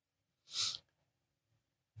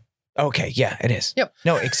 Okay, yeah, it is. Yep.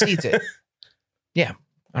 No, exceeds it. Yeah.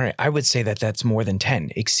 All right. I would say that that's more than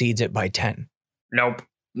 10. Exceeds it by 10. Nope.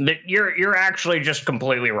 You're actually just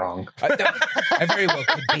completely wrong. I very well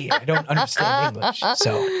could be. I don't understand English.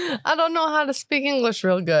 So I don't know how to speak English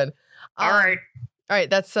real good. All right. All right.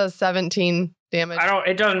 That says 17 damage.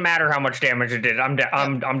 It doesn't matter how much damage it did. I'm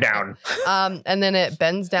down. And then it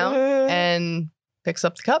bends down and picks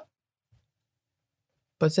up the cup,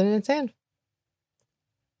 puts it in its hand.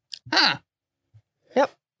 Huh.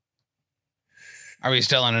 Yep. Are we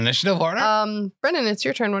still in initiative order? Brennan, it's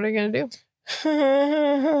your turn. What are you gonna do?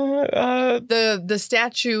 Uh, The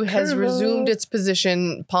statue has resumed its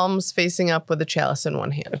position, palms facing up with a chalice in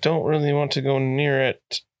one I hand. don't really want to go near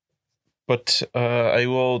it, but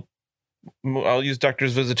I'll use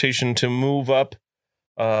Doctor's Visitation to move up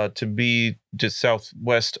to be just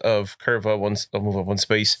southwest of Curva. I'll move up one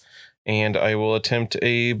space, and I will attempt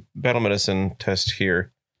a battle medicine test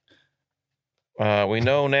here. we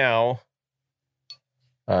know now,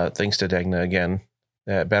 thanks to Dagna again,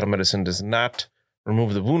 that battle medicine does not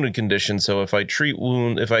remove the wounded condition. So if I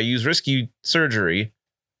if I use risky surgery,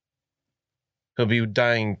 he'll be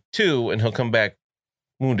dying too, and he'll come back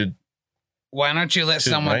wounded. Why don't you let Two,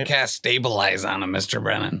 someone right? cast Stabilize on him, Mr.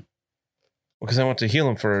 Brennan? Because I want to heal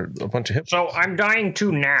him for a bunch of hit. So I'm dying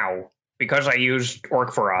 2 now because I used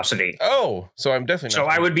Orc Ferocity. Oh, so I'm definitely not.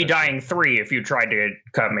 So I would be dying 3 if you tried to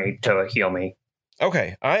cut me to heal me,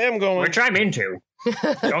 Okay, I am going. which I'm into.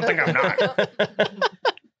 Don't think I'm not.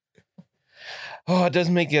 Oh, it does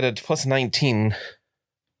make it a plus 19.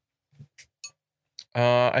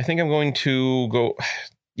 I think I'm going to go.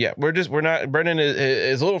 Yeah, we're not. Brennan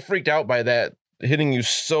is a little freaked out by that hitting you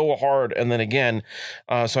so hard, and then again.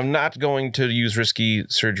 So I'm not going to use risky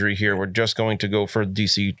surgery here. We're just going to go for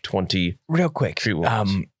DC 20. Real quick, Treat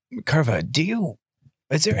wounds. Curva,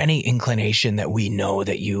 is there any inclination that we know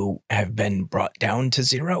that you have been brought down to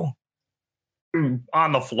 0?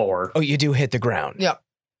 On the floor. Oh, you do hit the ground. Yeah.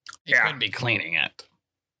 You Yeah. could be cleaning it.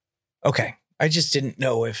 Okay. I just didn't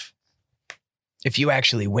know if you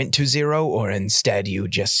actually went to 0 or instead you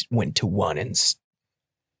just went to 1 and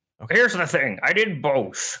Here's the thing. I did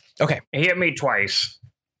both. Okay. He hit me twice.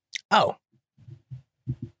 Oh.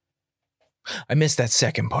 I missed that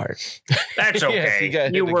second part. That's Yes, okay. you got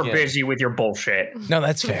hit you were again. busy with your bullshit. No,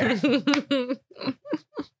 that's fair.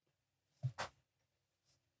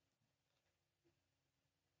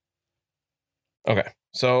 Okay,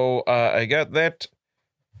 so I got that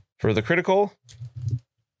for the critical.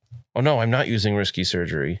 Oh no, I'm not using risky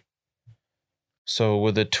surgery. So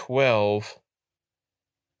with a 12.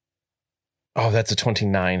 Oh, that's a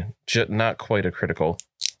 29. Not quite a critical.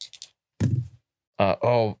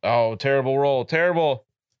 Terrible roll. Terrible.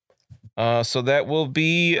 So that will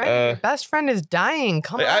be Your best friend is dying.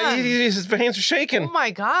 Come on. his hands are shaking. Oh my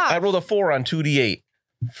god. I rolled a 4 on 2d8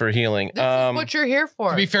 for healing. This is what you're here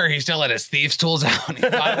for. To be fair, he still had his thieves' tools out. He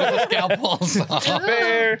fought with a scalpel. So.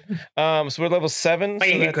 fair. So we're level 7. But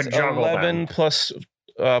So he that's could juggle 11 them. plus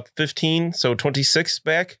 15, so 26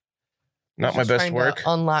 back. Not my Just best trying work.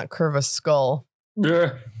 to unlock Curva's skull.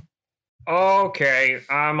 Ugh. Okay,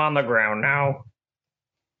 I'm on the ground now.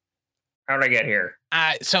 How'd I get here?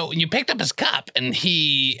 So you picked up his cup, and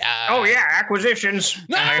he. Oh yeah, acquisitions.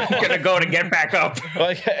 No! And I'm gonna go to get back up.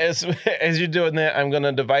 Like as you're doing that, I'm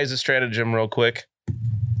gonna devise a stratagem real quick.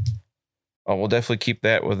 Oh, we'll definitely keep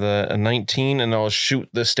that with a 19, and I'll shoot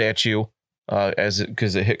the statue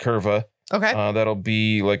because it hit Curva. Okay. That'll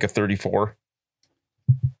be like a 34.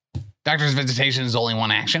 Doctor's Visitation is only 1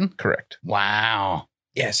 action. Correct. Wow.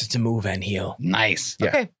 Yes, it's a move and heal. Nice. yeah.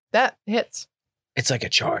 Okay. That hits. It's like a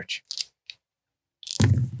charge.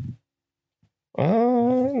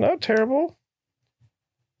 Not terrible.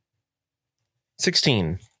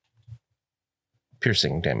 16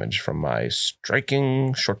 piercing damage from my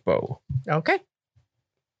striking short bow. Okay.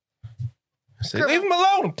 I say, Curva. leave him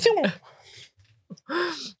alone.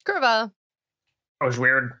 Curva. That was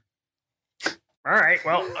weird. All right,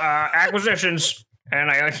 well, acquisitions, and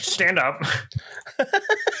I stand up.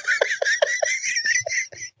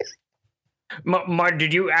 Mud,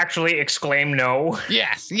 did you actually exclaim no?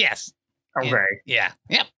 Yes. Okay. Yeah.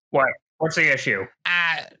 Yep. What's the issue?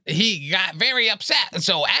 He got very upset.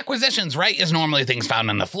 So acquisitions, right, is normally things found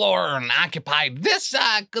on the floor and occupied. This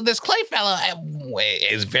clay fella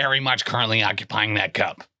is very much currently occupying that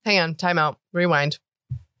cup. Hang on. Time out. Rewind.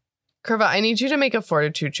 Curva, I need you to make a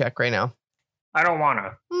fortitude check right now. I don't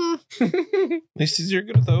wanna. At least you're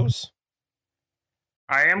good at those.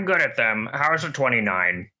 I am good at them. How's a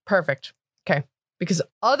 29? Perfect. Okay. Because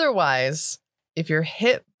otherwise, if you're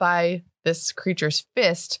hit by this creature's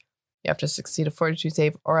fist, you have to succeed a fortitude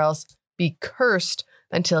save or else be cursed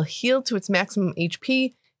until healed to its maximum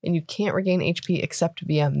HP, and you can't regain HP except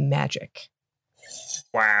via magic.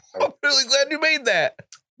 Wow. I'm really glad you made that.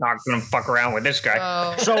 Not gonna fuck around with this guy.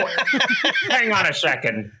 Oh. So, hang on a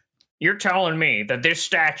second. You're telling me that this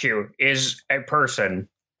statue is a person,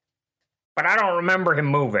 but I don't remember him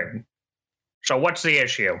moving. So what's the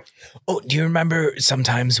issue? Oh, do you remember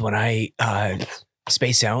sometimes when I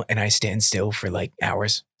space out and I stand still for like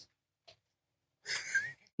hours?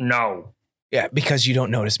 No. Yeah, because you don't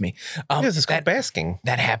notice me. Yes, it's called basking.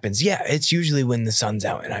 That happens. Yeah, it's usually when the sun's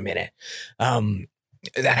out and I'm in it.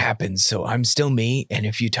 That happens. So I'm still me, and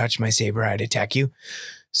if you touch my saber, I'd attack you.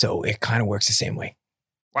 So it kind of works the same way.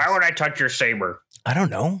 Why would I touch your saber? I don't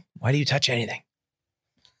know. Why do you touch anything?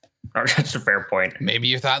 Oh, that's a fair point. Maybe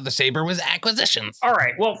you thought the saber was acquisitions. All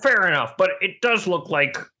right, well, fair enough. But it does look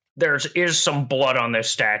like there is some blood on this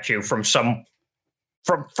statue from some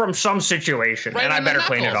from some situation, Right and I on the better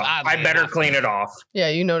clean it knuckles, off. oddly I better enough. clean it off. Yeah,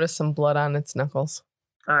 you notice some blood on its knuckles.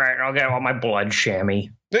 All right, I'll get all my blood chamois.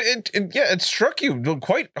 It struck you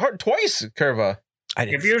quite hard twice, Curva. I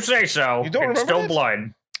didn't. If you say so, You don't it's remember still this?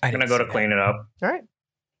 blood. I I'm gonna didn't go see to that. clean it up. All right.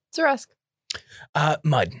 Zaresk.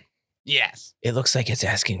 Mud. Yes. It looks like it's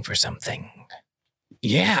asking for something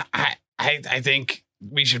Yeah, I think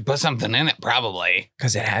we should put something in it, probably.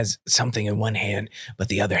 because it has something in one hand, but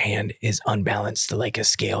the other hand is unbalanced, like a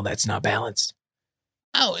scale that's not balanced.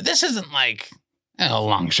 Oh, this isn't like a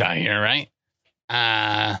long shot here, right?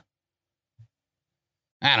 I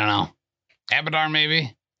don't know. Abadar,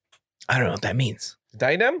 maybe? I don't know what that means.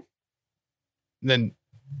 Diadem? Then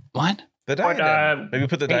what? The But diadem. Maybe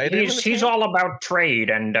put the diadem in he's his hand? all about trade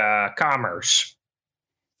and commerce.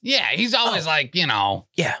 Yeah, he's always like,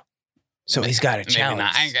 Yeah. So he's got a maybe chalice.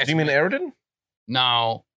 not. I guess, Do you mean Aridin?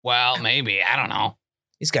 no. Well, maybe. I don't know.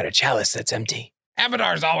 He's got a chalice that's empty.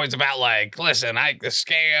 Abadar's always about like, listen, the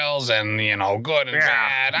scales and good and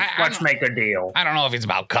Yeah, bad. let's make a deal. I don't know if he's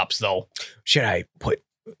about cups though. Should I put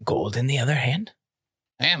gold in the other hand?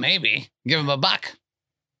 Yeah, maybe. Give him $1.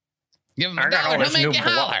 Give him I got all $1. He'll this make new you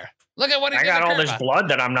blood. holler. Look at what he I did got to all this Kerba. blood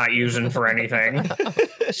that I'm not using for anything.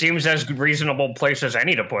 Seems as reasonable place as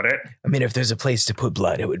any to put it. I mean, if there's a place to put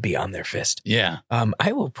blood, it would be on their fist. Yeah.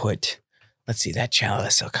 I will put, let's see, that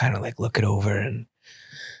chalice. I'll kind of like look it over, and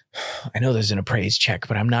I know there's an appraise check,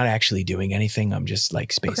 but I'm not actually doing anything. I'm just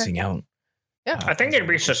like spacing out. Yeah. I think it'd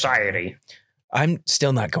be society. I'm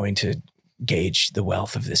still not going to gauge the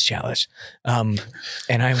wealth of this chalice. And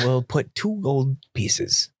I will put 2 gold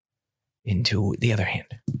pieces into the other hand.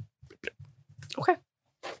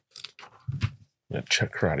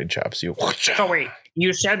 Karate chops you. So wait,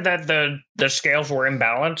 you said that the scales were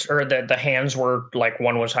imbalanced, or that the hands were like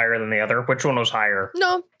one was higher than the other. Which one was higher?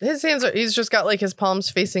 No, his hands are, he's just got like his palms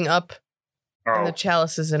facing up and Oh, the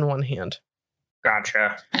chalice is in one hand.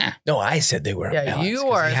 gotcha. No, I said they were Yeah, unbalanced you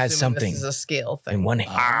 'cause are He has assuming something this is a scale in thing. one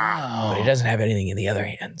hand, Ah. but he doesn't have anything in the other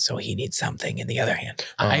hand, so he needs something in the other hand.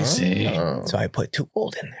 I see. So I put 2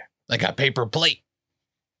 gold in there. Like a paper plate.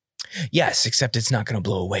 Yes, except it's not going to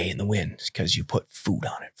blow away in the wind because you put food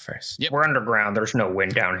on it first. Yep. We're underground. There's no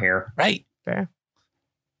wind down here. Right.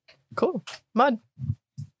 Cool. Mud.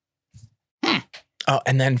 Oh,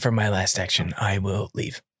 and then for my last action, I will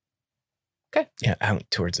leave. Okay. Yeah, out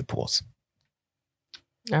towards the pools.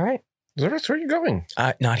 All right. Zaresk, where are you going?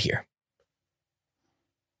 Not here.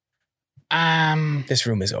 This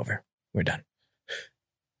room is over. We're done.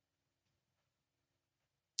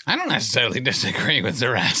 I don't necessarily disagree with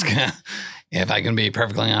Zaresk, if I can be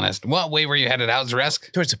perfectly honest. What way were you headed out,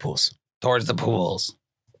 Zaresk? Towards the pools. Towards the pools.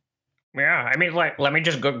 Yeah, I mean, like, let me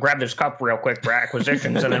just go grab this cup real quick for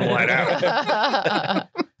acquisitions, and then we'll head out.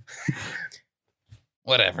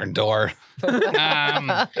 Whatever, door.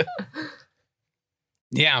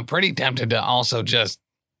 Yeah, I'm pretty tempted to also just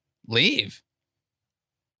leave.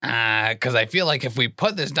 Because I feel like if we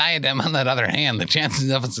put this diadem on that other hand, the chances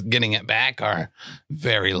of us getting it back are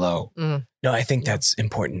very low. No, I think that's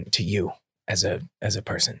important to you as a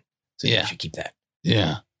person. So Yeah. you should keep that.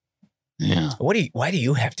 Yeah. Yeah. Why do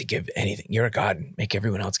you have to give anything? You're a god. Make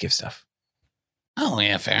everyone else give stuff. Oh,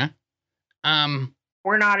 yeah, fair.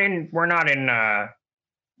 We're not in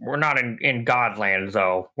Godland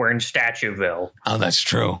though. We're in Statueville. Oh, that's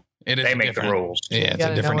true. It is They a make different, the rules. Yeah, it's gotta a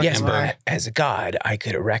know different what Yes, you ember. are. but as a god, I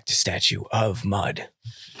could erect a statue of mud,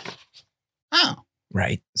 Oh,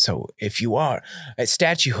 right? So if you are,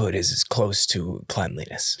 statuehood is as close to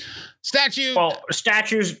cleanliness. statue. Well,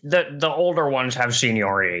 statues, the older ones have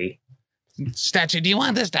seniority. Statue, do you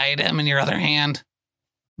want this diadem in your other hand?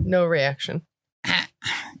 No reaction.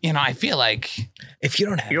 I feel like. If you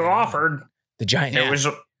don't have You it, offered. the giant,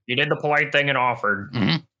 You did the polite thing and offered.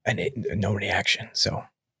 Mhm. and no reaction. So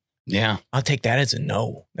Yeah. I'll take that as a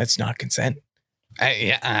no. That's not consent.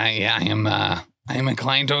 I am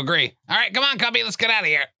inclined to agree. All right, come on, Cubby, let's get out of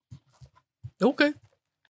here. Okay.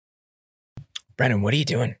 Brennan, what are you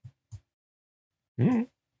doing?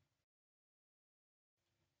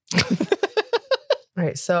 All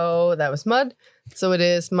right, so that was Mud. So it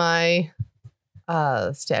is my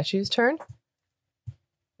statue's turn.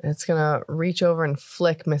 It's gonna reach over and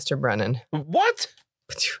flick Mr. Brennan. What?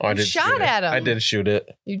 Oh, I You did shot shoot it. at him. I did shoot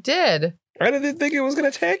it. You did. I didn't think it was going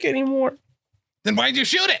to attack anymore. Then why'd you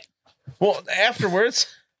shoot it? Well, afterwards,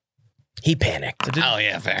 He panicked. Oh,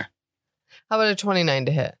 yeah, fair. How about a 29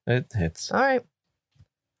 to hit? it hits. All right.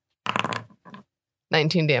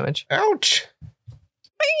 19 damage. Ouch.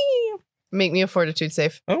 Make me a fortitude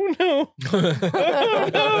save. Oh, no. Oh,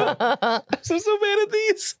 no. I'm so bad at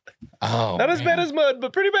these. Oh. Not as bad as mud,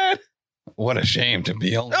 but pretty bad. What a shame to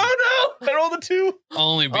be only, Oh no! I rolled a 2.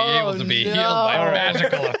 only be Oh, able to be no. healed by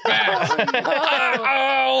magical effects.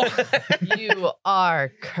 Oh, you are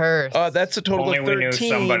cursed. That's a total Only of we 13. knew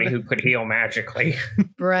somebody who could heal magically.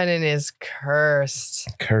 Brennan is cursed.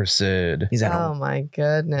 Cursed. He's on Oh my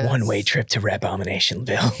goodness. a one-way trip to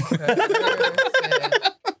Rabominationville.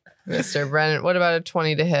 Cursed. Mr. Brennan, what about a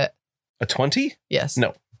 20 to hit? A 20? Yes.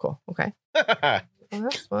 No. Cool. Okay. The Well,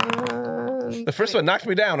 that's fun. first one knocked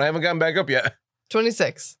me down. I haven't gotten back up yet.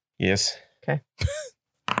 26. Yes.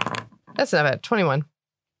 That's not bad. 21.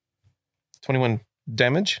 21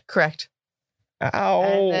 damage. Correct. Ow.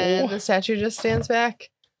 And then the statue just stands back.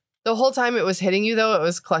 The whole time it was hitting you, though, it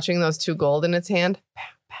was clutching those 2 gold in its hand.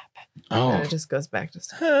 Oh, And it just goes back to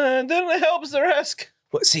Then it helps the rest.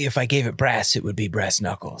 Well, see, if I gave it brass, it would be brass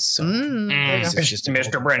knuckles. So there you go. It's just a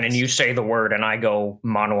Mr. gold Brennan, brass. you say the word and I go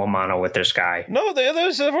mano a mano with this guy. No, the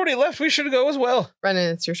others have already left. We should go as well.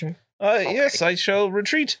 Brennan, it's your turn. Yes, I shall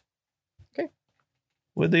retreat. Okay.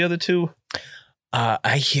 With the other 2.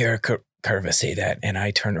 I hear Curva say that, and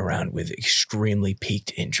I turn around with extremely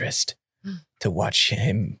piqued interest to watch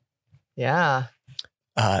him. Yeah.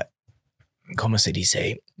 Como se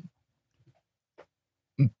dice?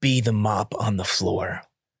 Be the mop on the floor.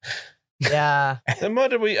 Yeah. Then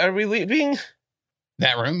what are we leaving?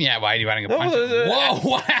 that room? Yeah, why do you want to go No, punch him? the- Whoa,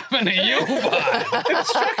 what happened to you, bud? It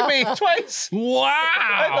struck me twice. Wow.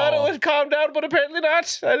 I thought it would calm down, but apparently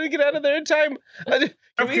not. I didn't get out of there in time. Out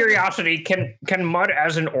of curiosity, can Mud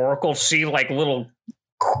as an oracle see like little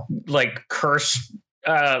like curse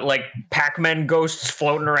like Pac-Man ghosts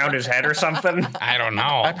floating around his head or something? I don't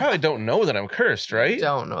know. I probably don't know that I'm cursed, right?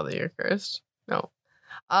 Don't know that you're cursed. No.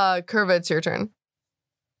 Curva, it's your turn.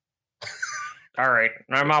 All right,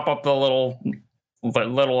 I mop up the little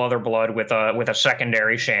other blood with a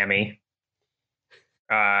secondary chamois,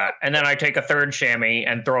 and then I take a third chamois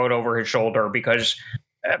and throw it over his shoulder because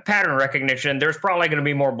pattern recognition. There's probably going to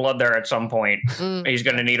be more blood there at some point. Mm, He's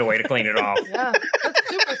going to need a way to clean it off, yeah, that's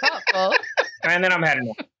super thoughtful. and then I'm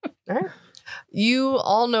heading. All right. You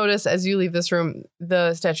all notice as you leave this room,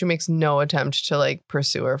 the statue makes no attempt to like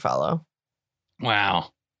pursue or follow.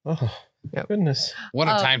 Wow. Oh, Yep. goodness. What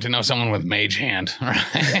a time to know someone with mage hand, right?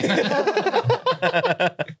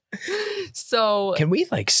 So Can we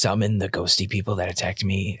like summon the ghosty people that attacked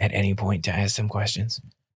me at any point to ask them questions?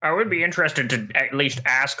 I would be interested to at least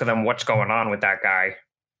ask them what's going on with that guy.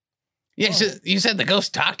 Yeah, so you said the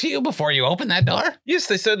ghost talked to you before you opened that door? Yes,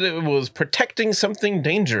 they said it was protecting something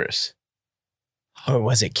dangerous. Or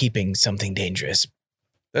was it keeping something dangerous?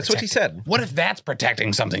 That's what he said. What if that's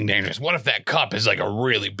protecting something dangerous? What if that cup is like a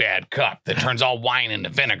really bad cup that turns all wine into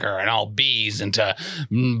vinegar and all bees into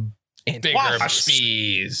And bigger wasps.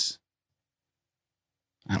 bees?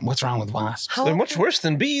 What's wrong with wasps? how They're much worse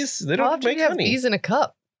than bees. They how don't often do make you have honey. bees in a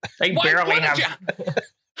cup? They Why- barely why did have. you-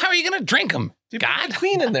 How are you going to drink them? You put God? the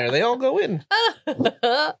queen in there. They all go in.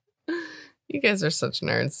 You guys are such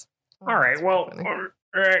nerds. All right, well, That's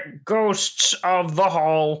funny. ghosts of the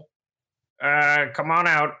hall, come on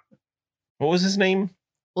out. What was his name?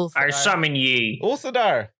 I summon ye.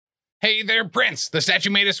 Ulthadar. Hey there, Prince. The statue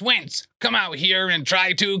made us wince. Come out here and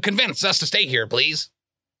try to convince us to stay here, please.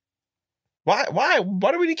 Why?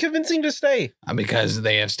 What are we convincing to stay? Because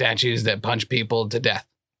they have statues that punch people to death.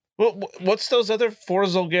 Well, what's those other 4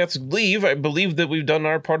 Zolgaths leave? I believe that we've done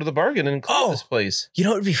our part of the bargain and cleared this place. you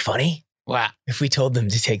know what would be funny? Wow. If we told them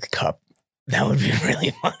to take the cup. That would be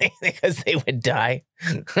really funny because they would die.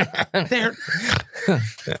 They're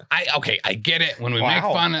I get it. When we make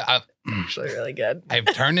Wow. fun of Actually, really good.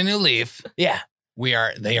 I've turned a new leaf. Yeah.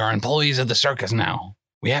 They are employees of the circus now.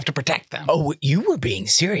 We have to protect them. Oh, you were being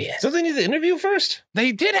serious. Don't they need the interview first?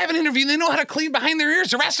 They did have an interview. They know how to clean behind their ears.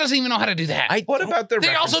 Zeresh doesn't even know how to do that. What about their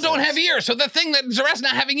They also don't have references? ears. So the thing that Zeresh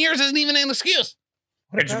not having ears isn't even an excuse.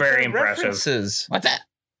 What It's about very their impressive. references? What's that?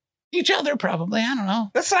 Each other, probably. I don't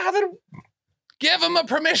know. That's not how they're... Give them a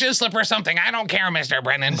permission slip or something. I don't care, Mr.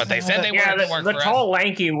 Brennan, but they said they Yeah, wanted to work the for tall,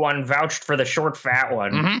 lanky one vouched for the short, fat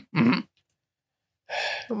one. us. Mm-hmm.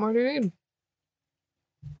 What more do you need?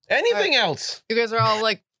 Anything else? You guys are all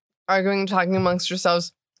like arguing, talking amongst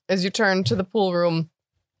yourselves. As you turn to the pool room,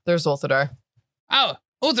 there's Ulthadar. Oh,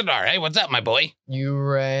 Uthadar. Hey, what's up, my boy? You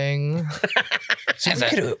rang.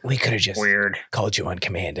 We could have just Weird. called you on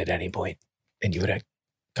command at any point and you would have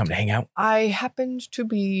come to hang out. I happened to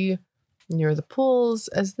be near the pools,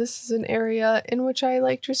 as this is an area in which I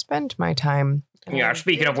like to spend my time. And Yeah, I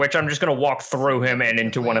speaking of which, I'm just going to walk through him and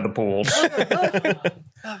into one of the pools. That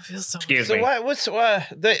feels so. Excuse So me.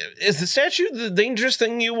 is the statue the dangerous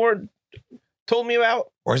thing you were told me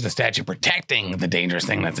about? Or is the statue protecting the dangerous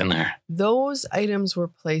thing that's in there? Those items were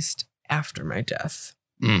placed after my death.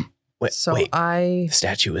 Wait, So wait. The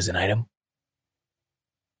statue is an item?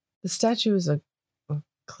 The statue is a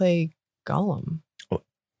clay golem.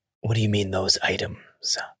 What do you mean those items?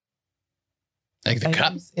 Like the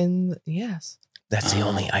cup? Items yes. That's the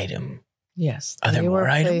only item. Yes. Are there they more were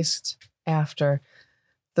items? placed after.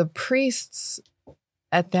 The priests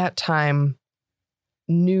at that time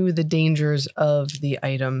knew the dangers of the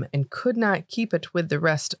item and could not keep it with the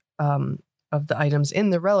rest of the items in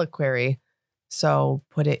the reliquary. So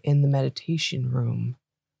put it in the meditation room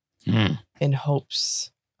in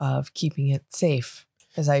hopes of keeping it safe.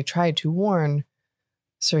 As I tried to warn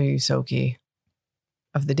Sir Yusoki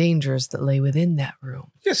of the dangers that lay within that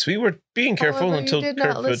room. Yes, we were being careful However, you until did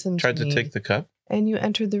not listen Kerfoot tried to to me. take the cup. And you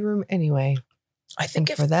entered the room anyway. I think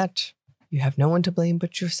And for that, you have no one to blame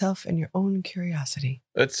but yourself and your own curiosity.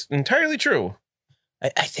 That's entirely true. I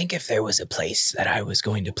think if there was a place that I was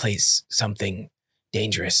going to place something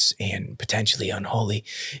dangerous and potentially unholy,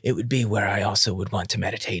 it would be where I also would want to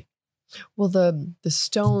meditate. Well, the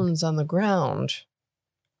stones on the ground,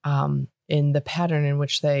 in the pattern in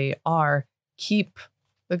which they are, keep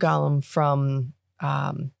the golem from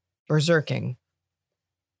berserking.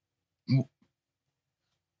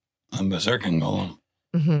 I'm berserking golem.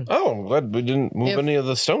 Mhm. Oh, I'm glad we didn't move If- any of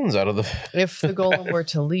the stones out of the. If the golem were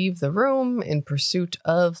to leave the room in pursuit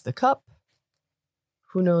of the cup,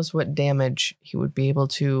 who knows what damage he would be able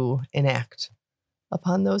to enact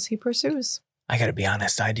upon those he pursues. I gotta be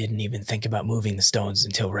honest, I didn't even think about moving the stones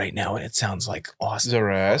until right now, and it sounds like awesome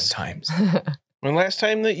Zaraz. times. When last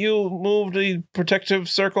time that you moved a protective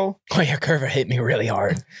circle, Oh, your curve hit me really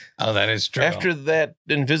hard. Oh, that is true. after that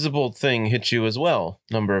invisible thing hit you as well,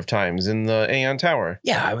 number of times in the Aeon Tower.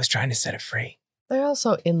 Yeah, I was trying to set it free. They're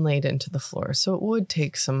also inlaid into the floor, so it would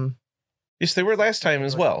take some. Yes, they were last time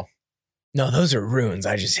as well. No, those are runes.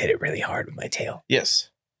 I just hit it really hard with my tail. Yes.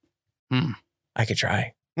 I could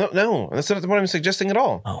try. No, that's not what I'm suggesting at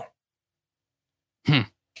all. Oh,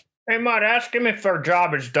 Hey, Mud, ask him if our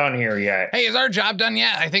job is done here yet. Hey, is our job done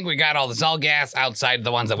yet? I think we got all the Zol gas outside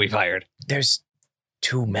the ones that we fired. there's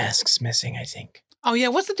 2 masks missing, I think. Oh, yeah.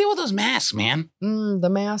 What's the deal with those masks, man? The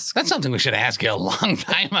mask. That's something we should have asked you a long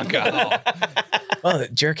time ago. Well, the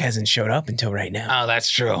jerk hasn't showed up until right now. Oh, that's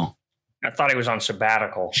true. I thought he was on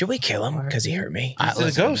sabbatical. Should we kill him because he hurt me? He's a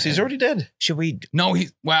Listen, ghost. He's already dead. Should we? No,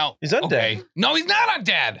 he's He's undead. Okay. No, he's not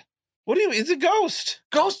undead. What do you? He's a ghost.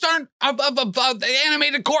 Ghosts aren't the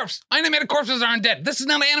animated corpse. Animated corpses are undead. This is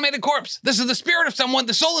not an animated corpse. This is the spirit of someone.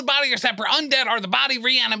 The soul and body are separate. Undead are the body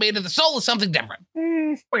reanimated. The soul is something different.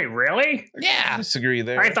 Wait, really? I Yeah. disagree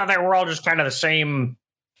there. I thought they were all just kind of the same.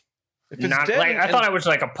 If it's Not dead like I and- thought it was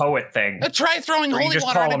like a poet thing. Try throwing Or you holy just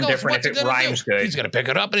water call at a them ghost. different What's if he it gonna rhymes do? good. He's gonna pick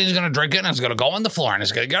it up and he's gonna drink it and it's gonna go on the floor and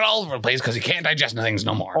it's gonna get all over the place because he can't digest things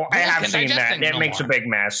no more. Oh, I Ghosts have can seen digest that. things It no makes more. a big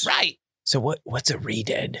mess. Right. So what's a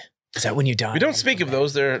re-dead? Is that when you die? We don't speak of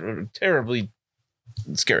those. They're terribly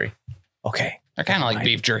scary. Okay. They're kind of like Right.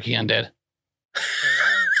 beef jerky undead.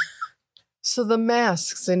 So the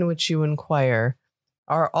masks in which you inquire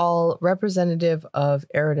are all representative of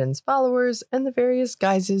Eridan's followers and the various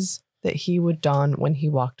guises that he would don when he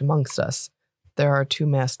walked amongst us. There are 2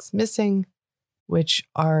 masks missing, which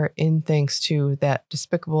are in thanks to that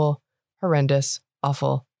despicable, horrendous,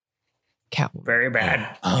 awful Catwoman. Very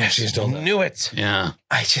bad. Oh, she's still dead. Knew it. Yeah.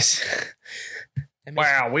 I just.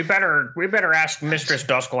 Wow, we better ask Mistress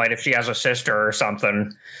Dusklight if she has a sister or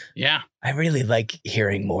something. Yeah. I really like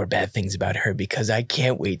hearing more bad things about her because I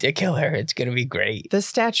can't wait to kill her. It's gonna be great. The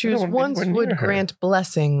statues I don't once wanna be would near her. grant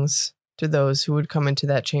blessings to those who would come into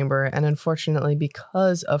that chamber, and unfortunately,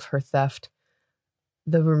 because of her theft,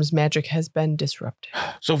 the room's magic has been disrupted.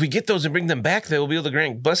 So if we get those and bring them back, they will be able to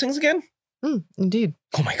grant blessings again. Indeed.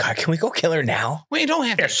 Oh my god, can we go kill her now? We don't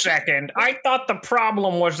have A to. second. I thought the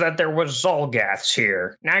problem was that there was Zolgaths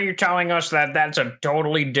here. Now you're telling us that that's a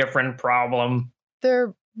totally different problem.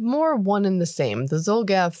 They're more one and the same. The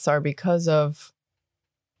Zolgaths are because of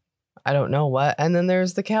I don't know what. And then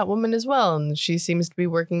there's the Catwoman as well. And she seems to be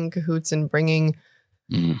working in cahoots and bringing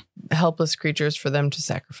helpless creatures for them to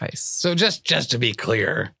sacrifice. So just to be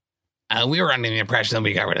clear, we were under the impression that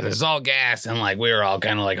we got rid of the Zol gas and like we were all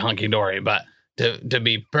kind of like hunky dory. But to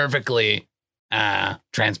be perfectly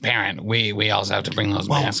transparent, we also have to bring those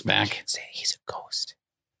masks You back. can't say he's a ghost.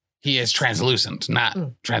 He is translucent, not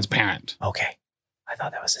transparent. Okay. I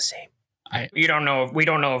thought that was the same. We don't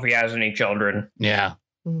know if he has any children. Yeah.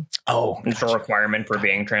 Oh, It's a requirement for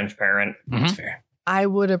being transparent. that's fair. I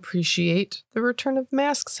would appreciate the return of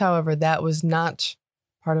masks. However, that was not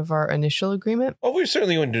part of our initial agreement. Oh, we're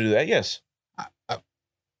certainly going to do that. Yes,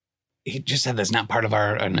 He just said that's not part of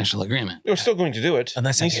our initial agreement. we're still going to do it.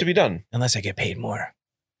 Unless it needs I to get- be done. Unless I get paid more.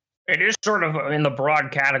 It is sort of in the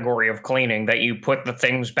broad category of cleaning that you put the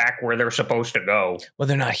things back where they're supposed to go. Well,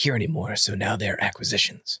 they're not here anymore, so now they're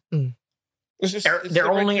acquisitions. It's They're the right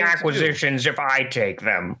only thing to do. acquisitions if I take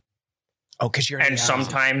them, Oh, because you're and the,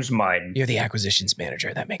 sometimes Mud. you're the acquisitions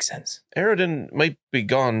manager. That makes sense. Aridin might be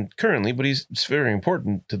gone currently, but he's very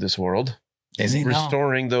important to this world. Is he? No.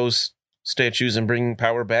 Restoring those statues and bringing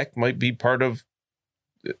power back might be part of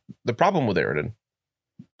the problem with Aridin.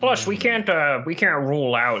 Plus, we can't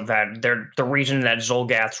rule out that the reason that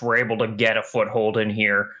Zolgaths were able to get a foothold in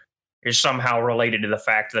here is somehow related to the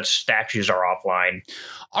fact that statues are offline.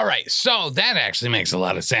 All right, so that actually makes a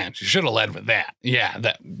lot of sense. You should have led with that. Yeah,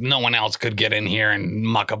 that no one else could get in here and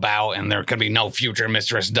muck about, and there could be no future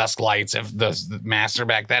Mistress Dusklights if the master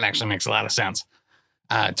back. That actually makes a lot of sense.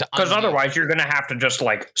 Because otherwise, you're going to have to just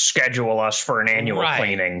schedule us for an annual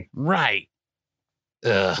cleaning. Right.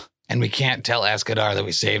 Ugh. And we can't tell Escadar that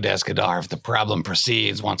we saved Escadar. If the problem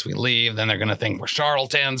proceeds once we leave, then they're going to think we're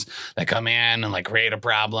charlatans that come in and create a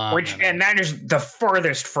problem. And that is the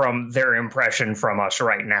furthest from their impression from us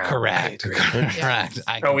right now. Correct. Correct.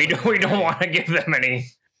 So we don't want to give them any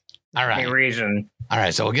reason. All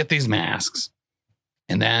right. So we'll get these masks,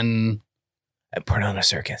 and then Put on a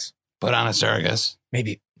circus. Put on a circus.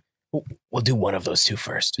 Maybe we'll do one of those two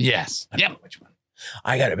first. Yes. I don't know which one.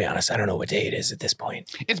 I got to be honest. I don't know what day it is at this point.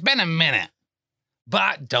 It's been a minute,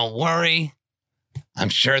 but don't worry. I'm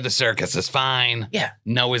sure the circus is fine. Yeah.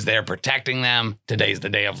 Noah's there protecting them. Today's the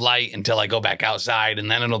day of light until I go back outside, and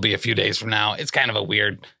then it'll be a few days from now. It's kind of a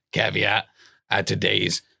weird caveat to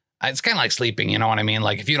days. It's kind of like sleeping, you know what I mean?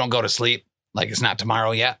 If you don't go to sleep, it's not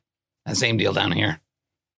tomorrow yet. The same deal down here.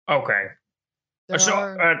 Okay. Just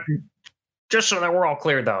so that we're all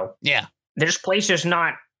clear, though. Yeah. This place is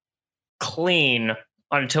not clean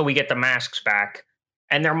until we get the masks back.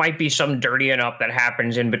 And there might be some dirtying up that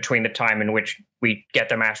happens in between the time in which we get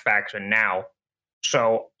the masks back and now.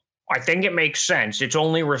 So I think it makes sense. It's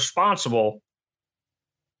only responsible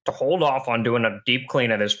to hold off on doing a deep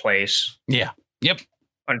clean of this place. Yeah. Yep.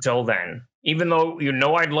 Until then. Even though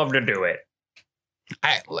I'd love to do it.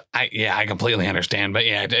 I completely understand, but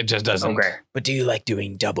yeah, it just doesn't. Okay. But do you like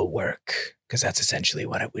doing double work? Because that's essentially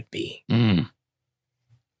what it would be. Mm.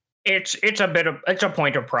 It's a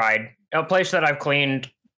point of pride. A place that I've cleaned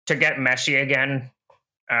to get messy again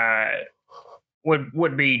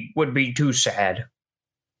would be too sad.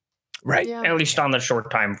 Right. Yeah. At least on the short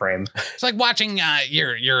time frame. It's like watching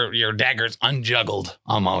your daggers unjuggled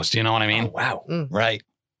almost. You know what I mean? Oh, wow. Right.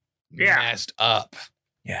 Yeah. Messed up.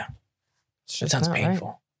 Yeah. It's That just sounds not right.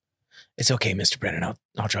 painful. It's okay, Mr. Brennan.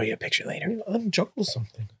 I'll draw you a picture later. Unjuggle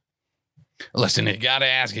something. Listen, you gotta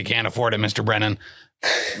ask. You can't afford it, Mr. Brennan.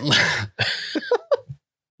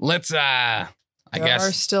 Let's There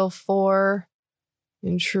are still 4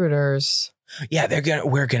 intruders. Yeah,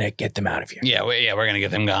 we're gonna get them out of here. Yeah, we're gonna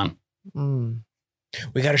get them gone.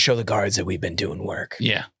 We got to show the guards that we've been doing work.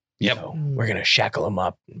 Yeah. Yep. So we're gonna shackle them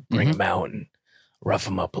up, bring them out, and rough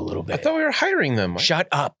them up a little I bit. thought we were hiring them. Shut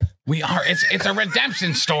up. We are. It's a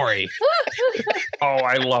redemption story, Oh,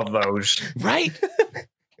 I love those. right?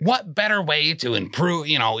 What better way to improve,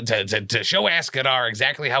 to show Escadar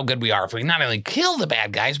exactly how good we are? If we not only kill the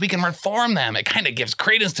bad guys, we can reform them. It kind of gives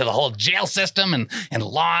credence to the whole jail system and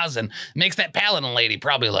laws, and makes that paladin lady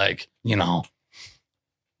probably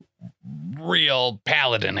real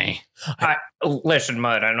paladin-y. Listen,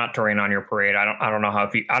 Mud, I'm not to rain on your parade. I don't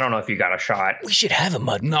know if you got a shot. We should have a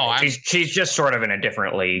mud. No, She's just sort of in a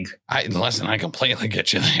different league. listen. I completely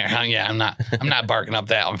get you there. Yeah, I'm not barking up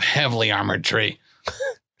that heavily armored tree.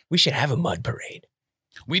 We should have a mud parade.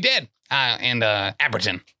 We did, and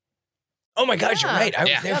Abberton. Oh my God, you're Yeah. right. I was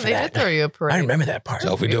Yeah. there Yeah, for they that. did throw you a parade. I remember that part.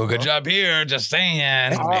 So if we do a good job here, just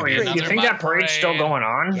saying. Oh, maybe you another think mud that parade's still parade. going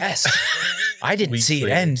on? Yes. I didn't Weeks see it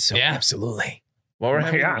later. end, so Yeah. absolutely. While we're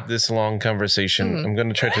having Yeah. this long conversation, I'm going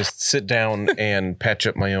to try to sit down and patch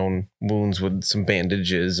up my own wounds with some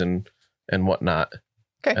bandages and whatnot.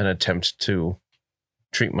 Okay. And attempt to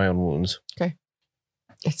treat my own wounds.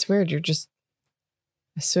 It's weird. You're just,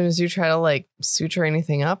 as soon as you try to suture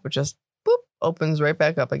anything up, it just boop opens right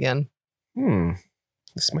back up again. You're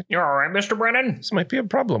all right, Mr. Brennan? This might be a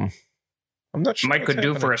problem. I'm not sure. Mike could what's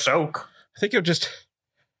do for happening. a soak. I think I'm just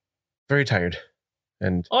very tired.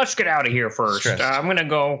 And Let's get out of here first. Stressed. I'm gonna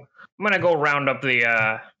go round up the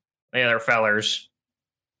other fellers.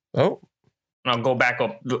 oh, And I'll go back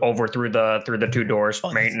over through the 2 doors.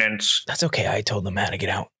 Oh, Maintenance. That's okay. I told them how to get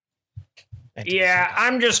out. Yeah,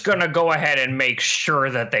 I'm just gonna go ahead and make sure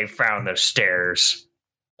that they found the stairs.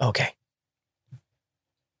 Okay.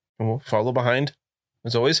 we'll follow behind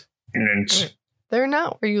as always. And They're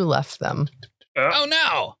not where you left them. Oh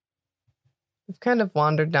no! We've kind of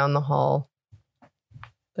wandered down the hall.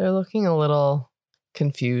 They're looking a little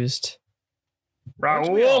confused.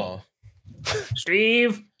 Raul,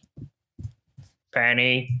 Steve,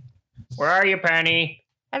 Penny. Where are you, Penny?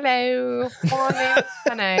 Hello. Morning,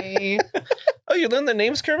 Penny. Oh, you learned their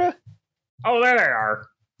names, Curva? Oh, there they are.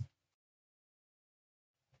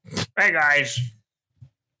 Hey, guys.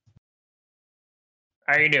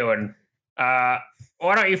 How you doing? Why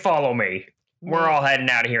don't you follow me? We're all heading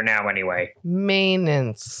out of here now anyway.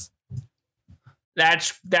 Maintenance.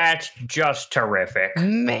 That's just terrific.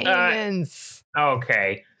 Maintenance.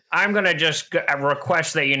 Okay. I'm going to just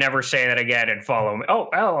request that you never say that again and follow me. Oh,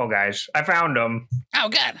 hello, guys. I found them. Oh,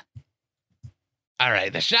 good. All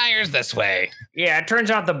right, the Shire's this way. Yeah, it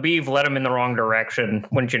turns out the beef led him in the wrong direction.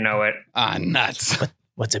 Wouldn't you know it? Ah, nuts.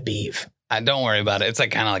 What's a beef? Don't worry about it. It's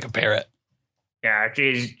like kind of like a parrot. Yeah,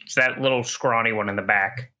 it's that little scrawny one in the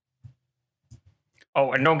back.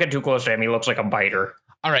 Oh, and don't get too close to him. He looks like a biter.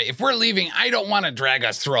 All right, if we're leaving, I don't want to drag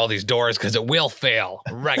us through all these doors because it will fail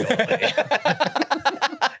regularly.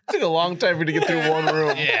 It took a long time for you to get through one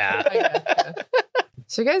room. Yeah. I gotcha.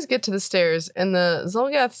 So you guys get to the stairs, and the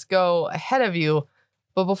Zolgaths go ahead of you,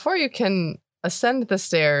 but before you can ascend the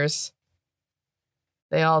stairs,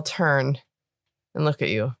 they all turn and look at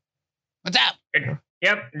you. What's up?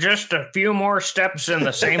 Yep, just a few more steps in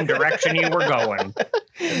the same direction you were going.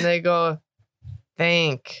 And they go,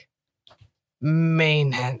 thank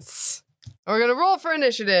maintenance. We're going to roll for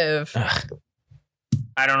initiative.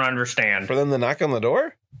 I don't understand. For them to knock on the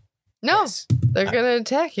door? No, Yes. they're going to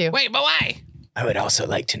attack you. Wait, but why? I would also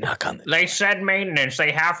like to knock on the They said maintenance.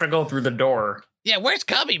 They have to go through the door. Yeah, where's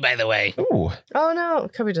Cubby, by the way? Ooh. Oh, no.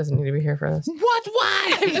 Cubby doesn't need to be here for this. What?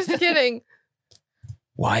 Why? I'm just kidding.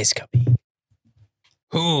 wise cubby.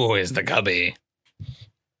 Who is the Cubby?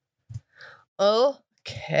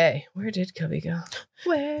 Okay. Where did Cubby go?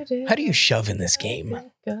 Where did How do you shove in this game?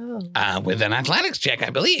 go? With an athletics check, I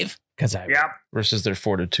believe. Because Yep. Versus their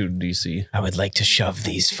fortitude DC. I would like to shove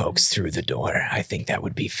these folks through the door. I think that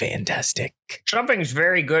would be fantastic. Something's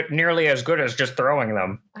very good, nearly as good as just throwing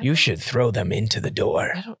them. You should throw them into the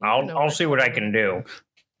door. I don't even know I'll where- see what I can do.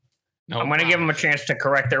 No I'm going to give them a chance to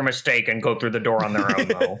correct their mistake and go through the door on their own,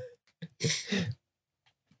 though.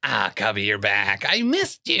 Cubby, you're back. I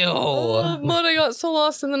missed you. Mud, I got so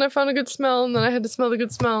lost, and then I found a good smell, and then I had to smell the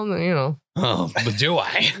good smell, and then, you know. Oh, but do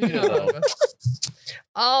I? You know.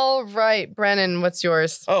 All right, Brennan, what's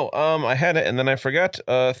yours? Oh, I had it and then I forgot.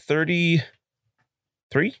 33?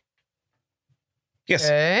 Yes.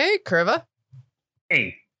 Okay, Curva.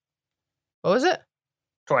 Hey, What was it?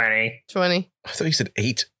 20. 20. I thought you said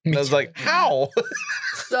 8. And I was like, how?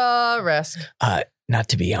 Resk. Not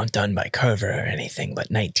to be outdone by Curver or anything, but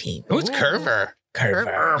 19. Who's Curver? Curver.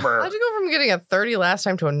 Gerber. How'd you go from getting a 30 last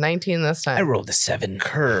time to a 19 this I time? rolled a 7.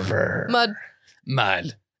 Curver. Mud.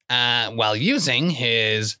 Mud. While using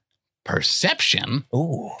his perception.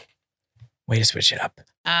 Ooh. Way to switch it up.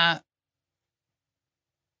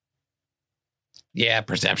 Yeah,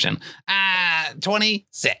 perception.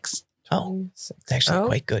 26. Oh, it's actually Oh.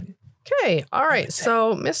 quite good. Okay, all right. would say.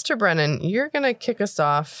 So, Mr. Brennan, you're going to kick us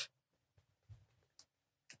off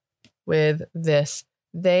with this.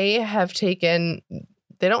 They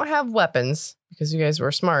don't have weapons because you guys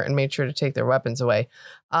were smart and made sure to take their weapons away.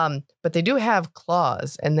 But they do have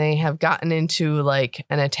claws, and they have gotten into like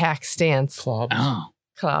an attack stance. Club. Oh.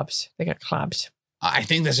 Clubs. They got clubs. I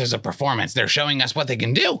think this is a performance. They're showing us what they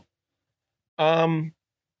can do.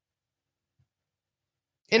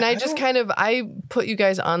 And I I just don't- I put you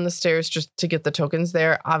guys on the stairs just to get the tokens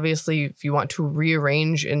there. Obviously, if you want to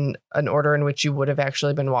rearrange in an order in which you would have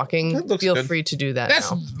actually been walking, That looks feel good. free to do that That's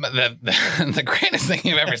now. the greatest thing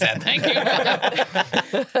you've ever said. Thank you.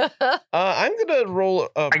 I'm going to roll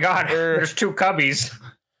My God, there's 2 cubbies.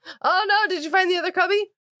 Oh no, did you find the other cubby?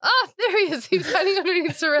 Ah, there he is. He's hiding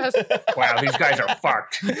underneath Ceres. Wow, these guys are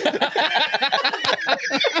fucked. The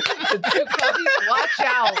 2 cubbies, watch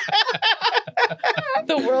out.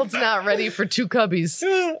 The world's not ready for 2 cubbies.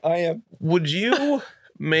 I am. Would you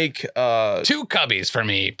make 2 Cubbies for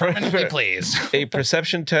me, permanently, please. a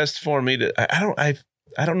perception test for me to I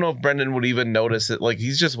don't know if Brendan would even notice it. Like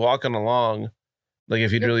he's just walking along. Like if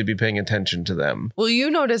he'd really be paying attention to them. Well, you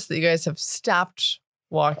notice that you guys have stopped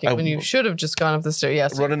walking when you should have just gone up the stairs.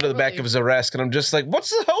 Yes. Run into the back of Zaresk and I'm just like, what's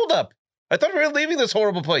the holdup? I thought we were leaving this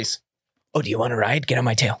horrible place. Oh, do you want to ride? Get on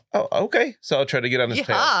my tail. Oh, okay. So I'll try to get on his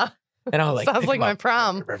tail. Yeah. And I'll like. Sounds pick like him my up.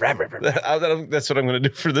 prom. That's what I'm going to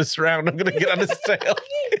do for this round. I'm going to get on his tail.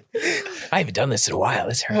 I haven't done this in a while.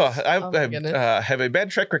 This hurts. Oh, I Oh, my goodness. have a bad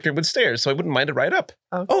track record with stairs, so I wouldn't mind it right up.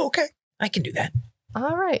 Oh, okay. I can do that.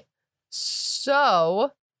 All right.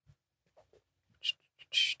 So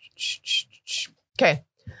Okay.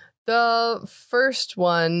 The first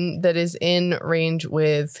one that is in range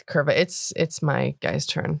with Curva, it's my guy's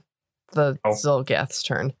turn. The Zolgath's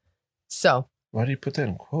turn. So. Why do you put that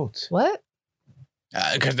in quotes? What?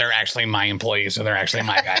 Because they're actually my employees, so they're actually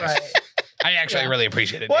my guys. Right. I actually really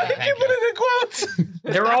appreciate it. Why Yeah, did you thank put it in quotes?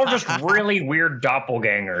 They're all just really weird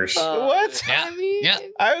doppelgangers. What? Yeah. I mean, Yeah.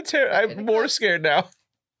 I'm more scared now.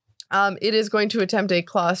 It is going to attempt a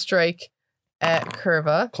claw strike at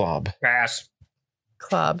Curva. Clob. Pass.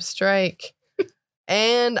 Club strike.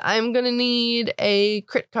 And I'm going to need a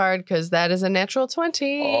crit card because that is a natural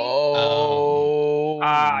 20. Oh.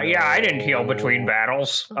 Yeah, I didn't heal between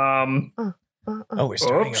battles. Oh, we're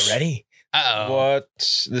starting Oops. already? Uh-oh. What?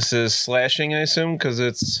 This is slashing, I assume, because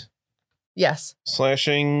it's Yes.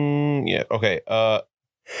 slashing. Yeah. Okay. Oh.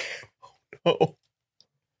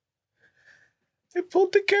 I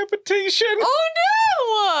pulled decapitation. Oh,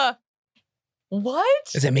 no. What?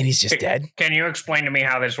 Does that mean he's just dead? Can you explain to me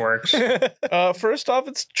how this works? First off,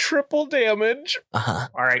 it's triple damage. Uh-huh.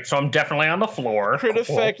 All right, so I'm definitely on the floor. Crit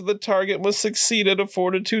effect, the target must succeed at a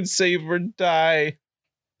fortitude save or die.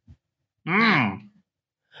 Hmm.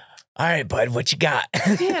 All right, bud, what you got?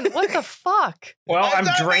 Man, what the fuck? Well, I'm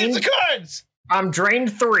not drained. these cards. I'm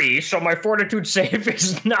drained 3, so my fortitude save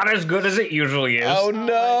is not as good as it usually is. Oh, my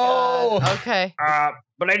no. God. Okay.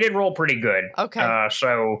 But I did roll pretty good. Okay.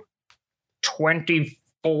 So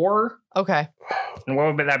 24. Okay. And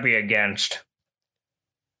what would that be against?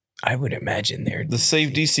 I would imagine they're The save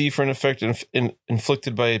DC for an effect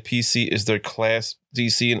inflicted by a PC is their class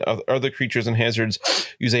DC, and other creatures and hazards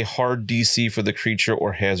use a hard DC for the creature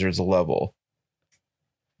or hazard's level.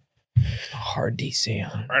 hard DC.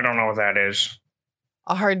 Huh? I don't know what that is.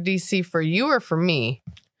 A hard DC for you or for me?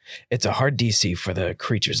 It's a hard DC for the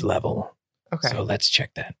creature's level. Okay. So let's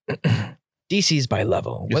check that. DC's by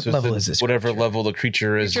level. What So level is this? Whatever creature? level the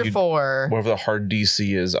creature is, Creature you- 4. whatever the hard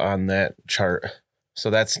DC is on that chart. So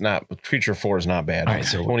that's not, creature 4 is not bad. All right,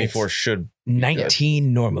 so 24 it's- should.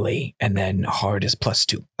 19 normally, and then hard is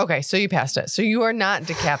 +2. Okay, so you passed it. So you are not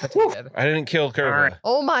decapitated. I didn't kill Curva. All right.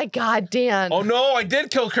 Oh my God, Dan. Oh no, I did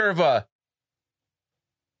kill Curva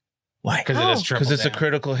Why? Because it is triple because it's a damage.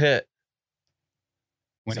 critical hit.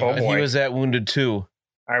 When Oh, you- He boy. was at wounded 2.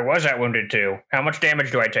 I was at wounded 2. How much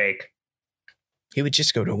damage do I take? He would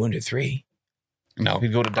just go to wounded 3. No.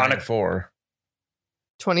 He'd go to On down a- 4.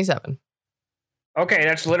 27. Okay,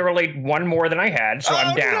 that's literally one more than I had, so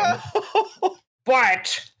I'm down. No.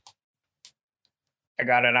 But I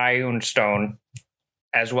got an Ioun stone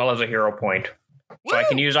as well as a hero point. So I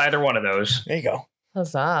can use either one of those. There you go.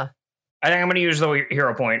 Huzzah. I think I'm gonna use the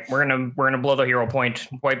hero point. We're gonna blow the hero point,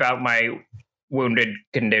 wipe out my wounded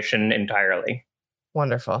condition entirely.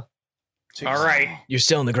 Wonderful. All right. You're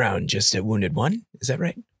still on the ground, just at wounded 1. Is that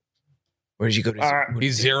right? Or did you go to wounded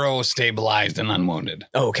He's 0? 0 stabilized and unwounded.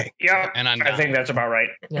 Oh, okay. Yeah, And I'm I down. think that's about right.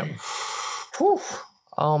 Yep. Whew.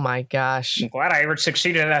 Oh my gosh. I'm glad I ever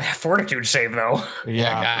succeeded at that fortitude save, though.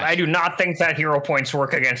 Yeah, gosh. I do not think that hero points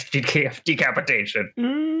work against decapitation.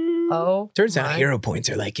 Oh. Turns out my- hero points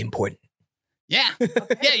are like important. Yeah.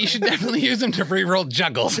 Yeah, you should definitely use them to re-roll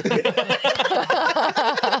juggles. That's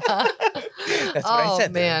what I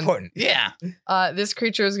said. They're Man. important. Yeah. This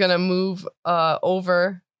creature is going to move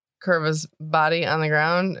over Curva's body on the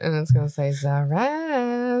ground and it's going to say,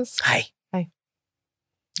 Zaraz. Hi.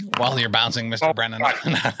 While you're bouncing Mr. Oh, Brennan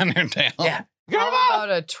God. on your tail. Yeah. How about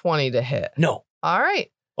a 20 to hit? No. All right.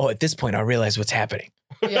 Oh, at this point, I'll realize what's happening.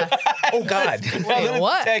 Yeah. Oh, God. Wait,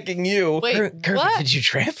 what? Attacking you. Wait, Kirby, what? did you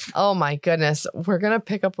trip? Oh my goodness. We're going to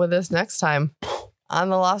pick up with this next time on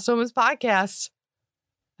the Lost Omens podcast.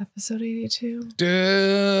 Episode 82. Do.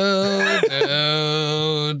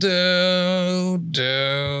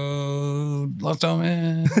 Lost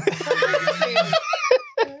Omen.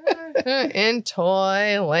 In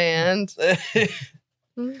Toyland.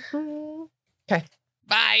 Mhm.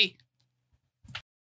 Bye.